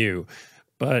from you,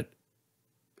 but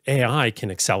AI can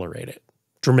accelerate it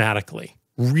dramatically,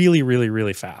 really, really,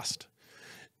 really fast.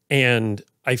 And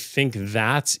I think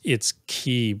that's its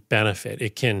key benefit.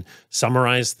 It can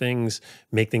summarize things,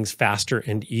 make things faster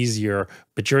and easier,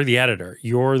 but you're the editor.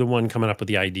 You're the one coming up with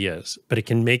the ideas, but it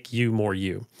can make you more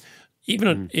you.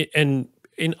 Even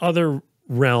in other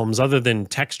realms, other than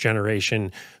text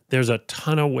generation, there's a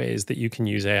ton of ways that you can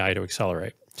use AI to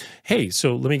accelerate. Hey,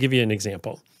 so let me give you an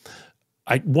example.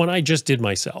 One I just did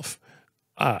myself.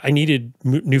 I needed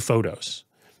new photos,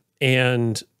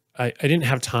 and I didn't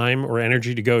have time or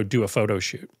energy to go do a photo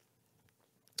shoot.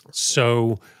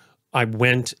 So I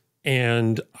went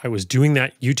and I was doing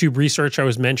that YouTube research I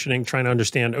was mentioning, trying to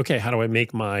understand, okay, how do I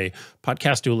make my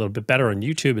podcast do a little bit better on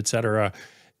YouTube, et cetera,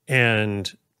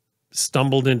 and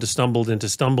stumbled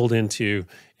into,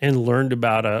 and learned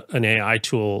about an AI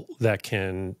tool that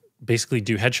can basically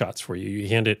do headshots for you. You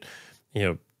hand it,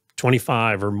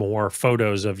 25 or more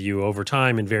photos of you over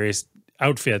time in various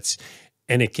outfits,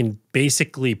 and it can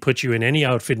basically put you in any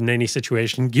outfit in any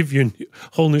situation, give you a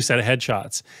whole new set of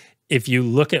headshots. If you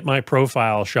look at my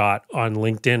profile shot on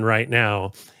LinkedIn right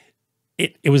now,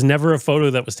 it was never a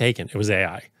photo that was taken. It was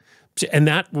AI. And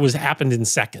that happened in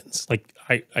seconds. Like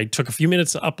I took a few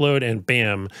minutes to upload and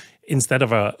bam, instead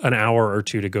of an hour or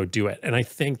two to go do it. And I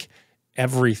think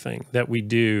everything that we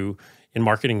do in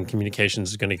marketing and communications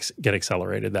is going to get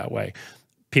accelerated that way.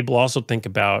 People also think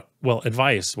about, well,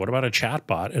 advice. What about a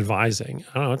chatbot advising?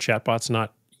 I don't know, chatbot's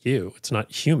not you. It's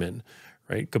not human,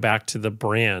 right? Go back to the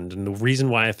brand. And the reason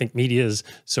why I think media is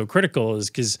so critical is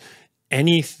because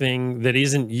anything that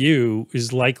isn't you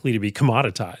is likely to be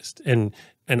commoditized and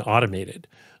automated.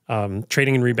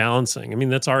 Trading and rebalancing. I mean,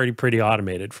 that's already pretty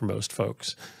automated for most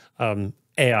folks.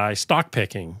 AI stock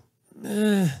picking.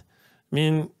 I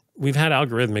mean, we've had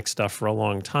algorithmic stuff for a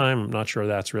long time. I'm not sure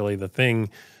that's really the thing.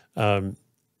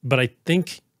 But I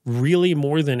think really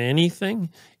more than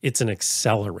anything, it's an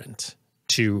accelerant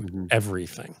to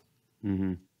everything.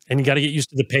 And you got to get used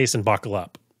to the pace and buckle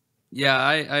up. Yeah,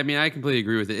 I mean, I completely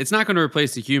agree with it. It's not going to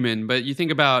replace the human, but you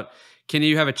think about, can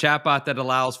you have a chatbot that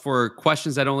allows for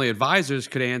questions that only advisors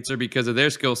could answer because of their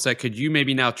skill set? Could you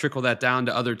maybe now trickle that down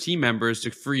to other team members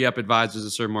to free up advisors to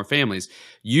serve more families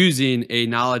using a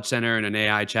knowledge center and an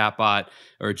AI chatbot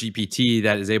or a GPT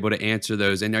that is able to answer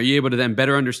those? And are you able to then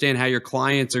better understand how your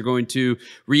clients are going to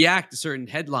react to certain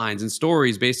headlines and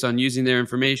stories based on using their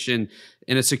information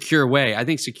in a secure way? I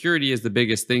think security is the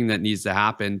biggest thing that needs to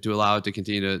happen to allow it to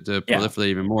continue to proliferate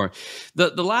even more.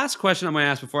 The last question I'm going to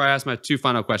ask before I ask my two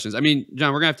final questions. I mean,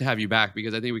 John, we're going to have you back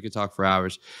because I think we could talk for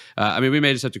hours. I mean, we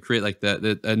may just have to create like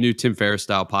a new Tim Ferriss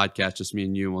style podcast, just me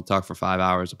and you, and we'll talk for 5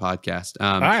 hours of podcast.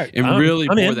 All right, and really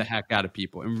bore the heck out of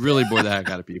people.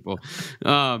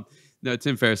 No,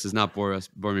 Tim Ferriss does not bore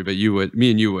me, but you would,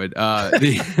 me and you would.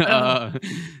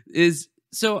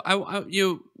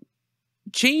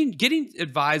 Getting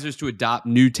advisors to adopt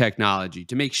new technology,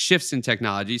 to make shifts in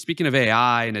technology. Speaking of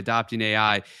AI and adopting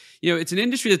AI, it's an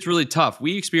industry that's really tough.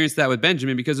 We experienced that with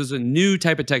Benjamin because there's a new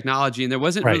type of technology and there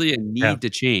wasn't really a need to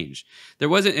change. It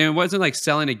wasn't like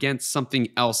selling against something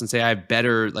else and say I have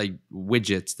better like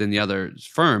widgets than the other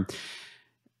firm.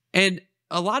 And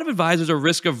a lot of advisors are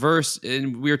risk averse,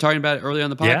 and we were talking about it earlier on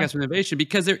the podcast with innovation,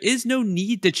 because there is no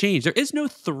need to change. There is no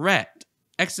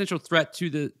existential threat to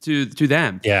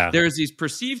them. Yeah. There's these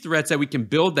perceived threats that we can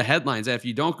build the headlines that if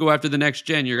you don't go after the next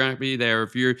gen, you're going to be there.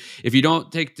 If you don't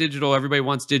take digital, everybody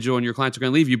wants digital and your clients are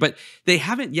going to leave you. But they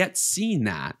haven't yet seen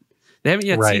that. They haven't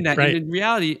yet seen that. Right. And in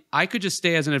reality, I could just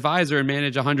stay as an advisor and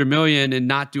manage 100 million and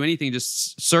not do anything,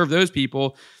 just serve those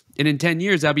people. And in 10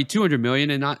 years, that'll be 200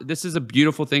 million. And this is a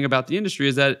beautiful thing about the industry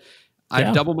is that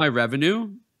I've doubled my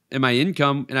revenue and my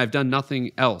income, and I've done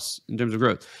nothing else in terms of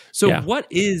growth. So what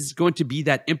is going to be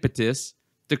that impetus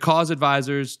to cause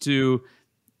advisors to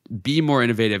be more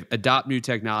innovative, adopt new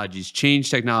technologies, change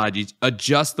technologies,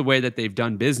 adjust the way that they've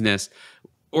done business?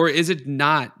 Or is it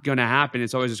not going to happen?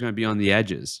 It's always just going to be on the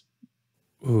edges.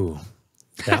 Ooh,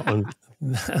 that one,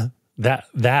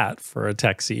 that for a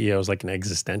tech CEO is like an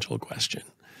existential question.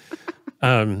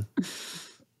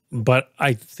 But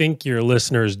I think your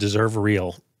listeners deserve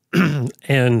real.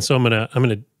 And so I'm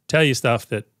gonna tell you stuff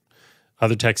that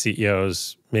other tech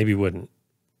CEOs maybe wouldn't.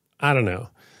 I don't know.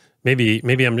 Maybe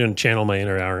I'm going to channel my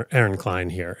inner Aaron Klein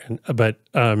here. But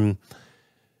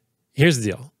here's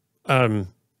the deal.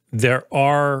 There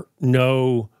are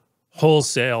no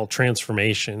wholesale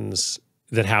transformations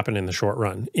that happen in the short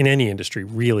run in any industry,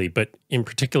 really, but in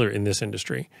particular in this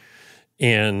industry.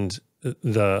 And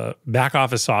the back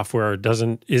office software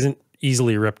isn't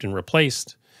easily ripped and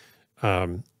replaced.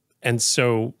 And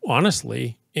so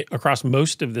honestly, across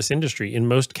most of this industry, in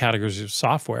most categories of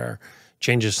software,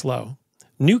 change is slow.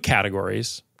 New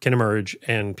categories can emerge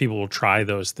and people will try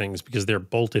those things because they're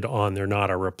bolted on. They're not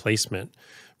a replacement.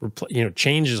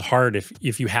 Change is hard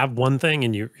if you have one thing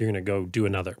and you're going to go do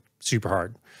another. Super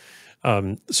hard.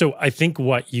 So I think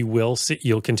what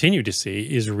you'll continue to see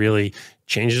is really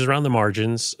changes around the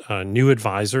margins, new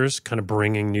advisors kind of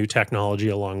bringing new technology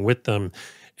along with them.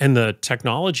 And the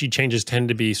technology changes tend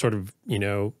to be sort of,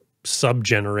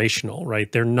 sub-generational,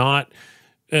 right? They're not,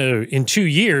 in 2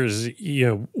 years,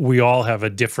 we all have a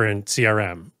different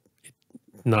CRM.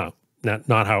 No,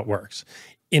 not how it works.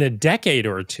 In a decade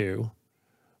or two,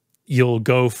 you'll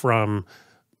go from,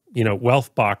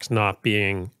 Wealthbox not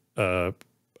being a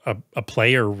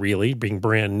player really, being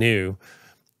brand new,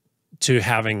 to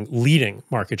having leading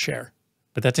market share.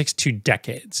 But that takes 2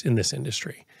 decades in this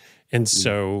industry. And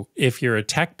so if you're a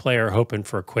tech player hoping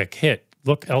for a quick hit,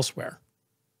 look elsewhere.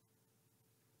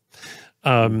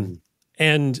 Now,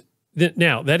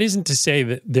 that isn't to say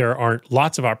that there aren't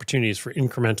lots of opportunities for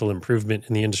incremental improvement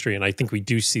in the industry. And I think we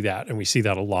do see that, and we see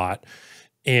that a lot.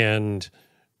 And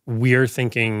we're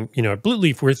thinking, at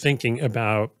Blueleaf, we're thinking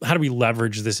about how do we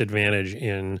leverage this advantage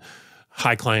in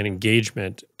high client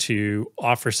engagement to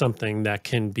offer something that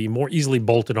can be more easily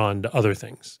bolted on to other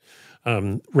things,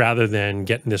 rather than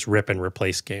getting this rip and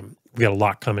replace game. We got a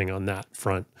lot coming on that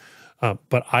front.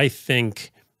 But I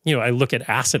think, I look at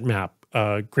Asset Map,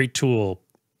 great tool,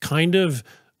 kind of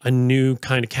a new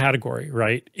kind of category,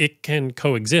 right? It can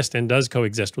coexist and does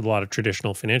coexist with a lot of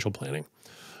traditional financial planning.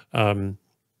 And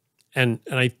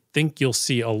I think you'll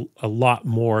see a lot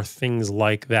more things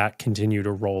like that continue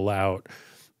to roll out.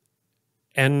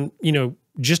 And,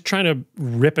 just trying to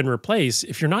rip and replace,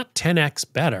 if you're not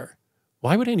 10x better,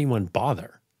 why would anyone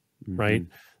bother, right?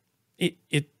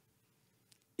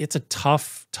 It's a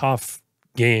tough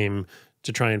game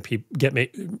to try and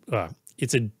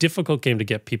it's a difficult game to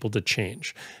get people to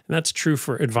change. And that's true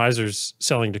for advisors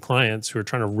selling to clients who are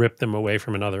trying to rip them away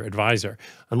from another advisor.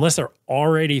 Unless they're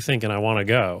already thinking, I want to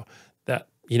go, that,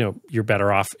 you're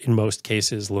better off in most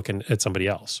cases looking at somebody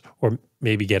else, or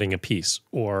maybe getting a piece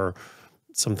or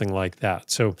something like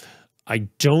that. So I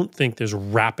don't think there's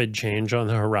rapid change on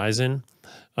the horizon,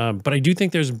 but I do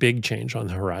think there's big change on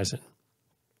the horizon.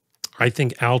 I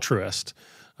think Altruist,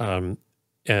 and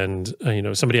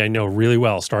somebody I know really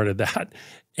well started that,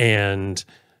 and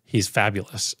he's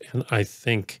fabulous. And I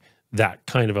think that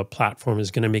kind of a platform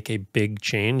is going to make a big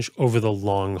change over the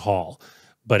long haul,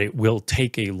 but it will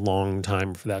take a long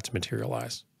time for that to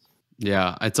materialize.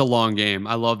 Yeah, it's a long game.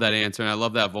 I love that answer, and I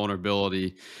love that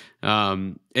vulnerability.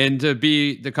 And to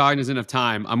be the cognizant of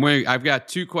time, I've got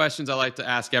 2 questions I like to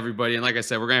ask everybody. And like I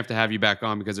said, we're gonna have you back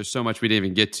on because there's so much we didn't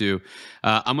even get to.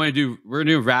 We're gonna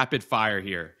do rapid fire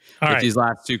here with these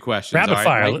last 2 questions. Rapid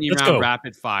fire. Let's go.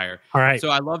 Rapid fire. All right. So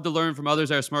I love to learn from others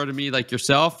that are smarter than me, like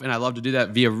yourself, and I love to do that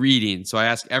via reading. So I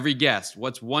ask every guest,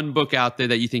 what's one book out there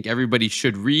that you think everybody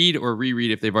should read or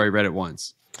reread if they've already read it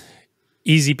once?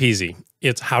 Easy peasy.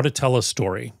 It's How to Tell a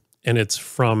Story. And it's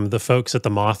from the folks at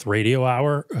the Moth Radio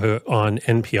Hour on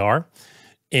NPR.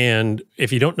 And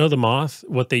if you don't know the Moth,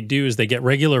 what they do is they get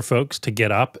regular folks to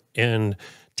get up and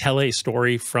tell a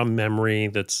story from memory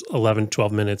that's 11,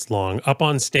 12 minutes long up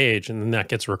on stage, and then that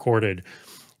gets recorded.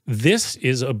 This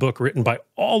is a book written by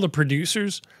all the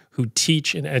producers who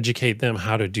teach and educate them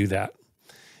how to do that.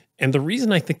 And the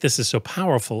reason I think this is so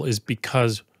powerful is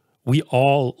because we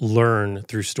all learn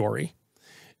through story.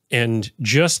 And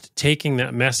just taking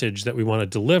that message that we want to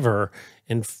deliver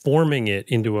and forming it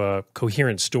into a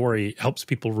coherent story helps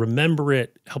people remember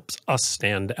it, helps us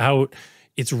stand out.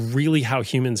 It's really how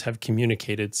humans have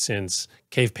communicated since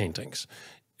cave paintings.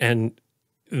 And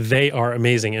they are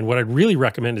amazing. And what I'd really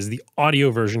recommend is the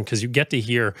audio version, because you get to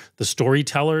hear the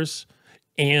storytellers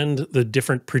and the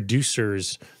different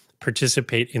producers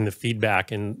participate in the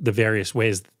feedback and the various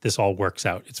ways that this all works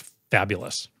out. It's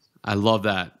fabulous. I love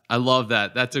that. I love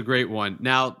that. That's a great one.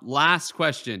 Now, last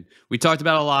question. We talked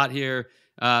about a lot here.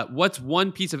 What's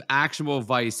one piece of actionable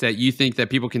advice that you think that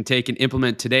people can take and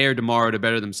implement today or tomorrow to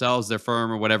better themselves, their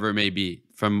firm, or whatever it may be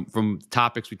from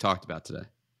topics we talked about today?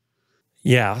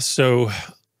 Yeah. So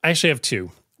I actually have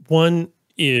 2. One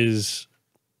is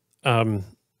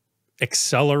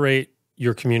accelerate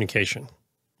your communication.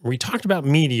 We talked about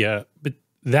media, but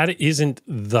that isn't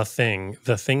the thing.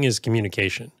 The thing is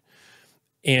communication.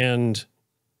 And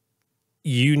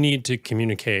you need to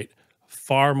communicate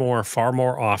far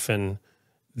more often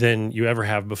than you ever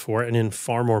have before, and in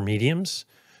far more mediums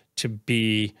to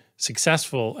be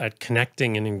successful at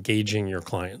connecting and engaging your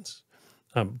clients.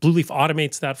 Blueleaf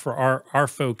automates that for our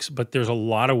folks, but there's a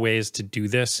lot of ways to do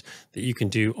this that you can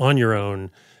do on your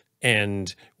own.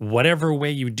 And whatever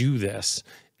way you do this,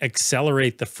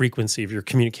 accelerate the frequency of your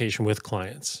communication with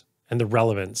clients and the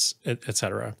relevance, et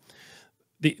cetera.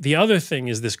 The other thing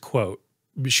is this quote.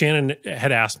 Shannon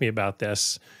had asked me about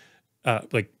this.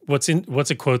 Like what's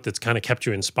a quote that's kind of kept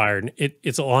you inspired? And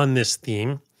it's on this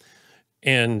theme.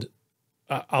 And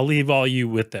I'll leave all you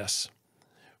with this.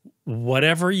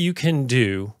 Whatever you can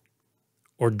do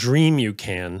or dream you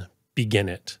can, begin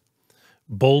it.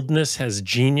 Boldness has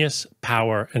genius,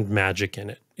 power, and magic in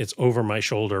it. It's over my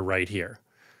shoulder right here.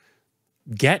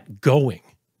 Get going.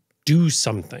 Do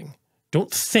something.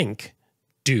 Don't think,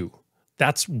 do.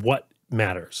 That's what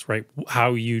matters, right?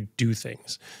 How you do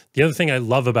things. The other thing I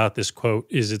love about this quote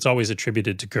is it's always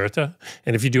attributed to Goethe.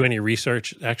 And if you do any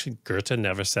research, actually Goethe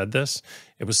never said this.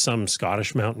 It was some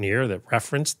Scottish mountaineer that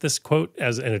referenced this quote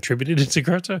and attributed it to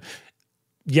Goethe.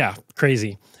 Yeah,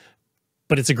 crazy.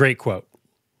 But it's a great quote.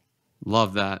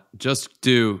 Love that. Just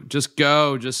do, just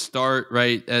go, just start,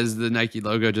 right? As the Nike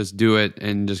logo, just do it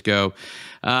and just go.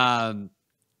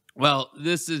 Well,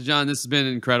 John, this has been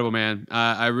incredible, man.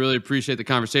 I really appreciate the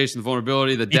conversation, the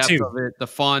vulnerability, the depth of it, the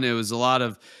fun. It was a lot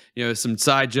of, some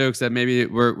side jokes that maybe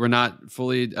were not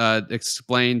fully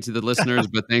explained to the listeners,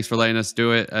 but thanks for letting us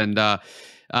do it. And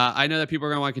I know that people are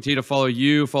going to want to continue to follow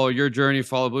you, follow your journey,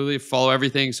 follow Blueleaf, follow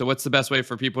everything. So what's the best way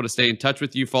for people to stay in touch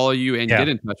with you, follow you, and get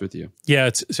in touch with you? Yeah,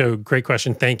 so great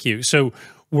question. Thank you. So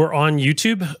we're on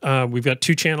YouTube. We've got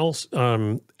 2 channels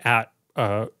at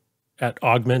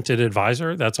Augmented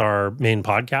Advisor, that's our main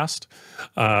podcast,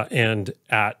 and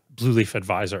at Blueleaf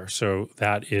Advisor. So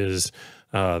that is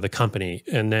the company.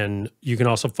 And then you can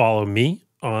also follow me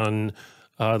on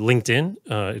LinkedIn.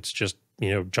 It's just,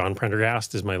 John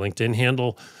Prendergast is my LinkedIn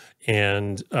handle.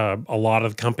 And a lot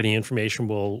of company information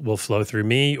will flow through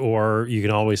me, or you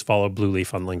can always follow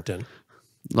Blueleaf on LinkedIn.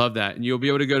 Love that. And you'll be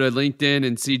able to go to LinkedIn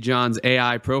and see John's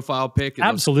AI profile pic. It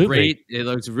Absolutely. looks great. It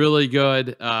looks really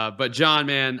good. But John,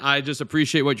 man, I just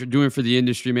appreciate what you're doing for the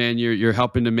industry, man. You're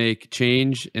helping to make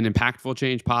change, an impactful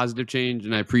change, positive change.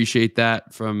 And I appreciate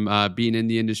that from being in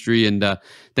the industry. And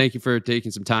thank you for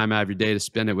taking some time out of your day to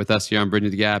spend it with us here on Bridging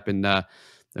the Gap. And I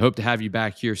hope to have you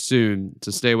back here soon.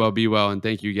 So stay well, be well. And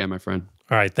thank you again, my friend.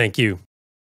 All right. Thank you.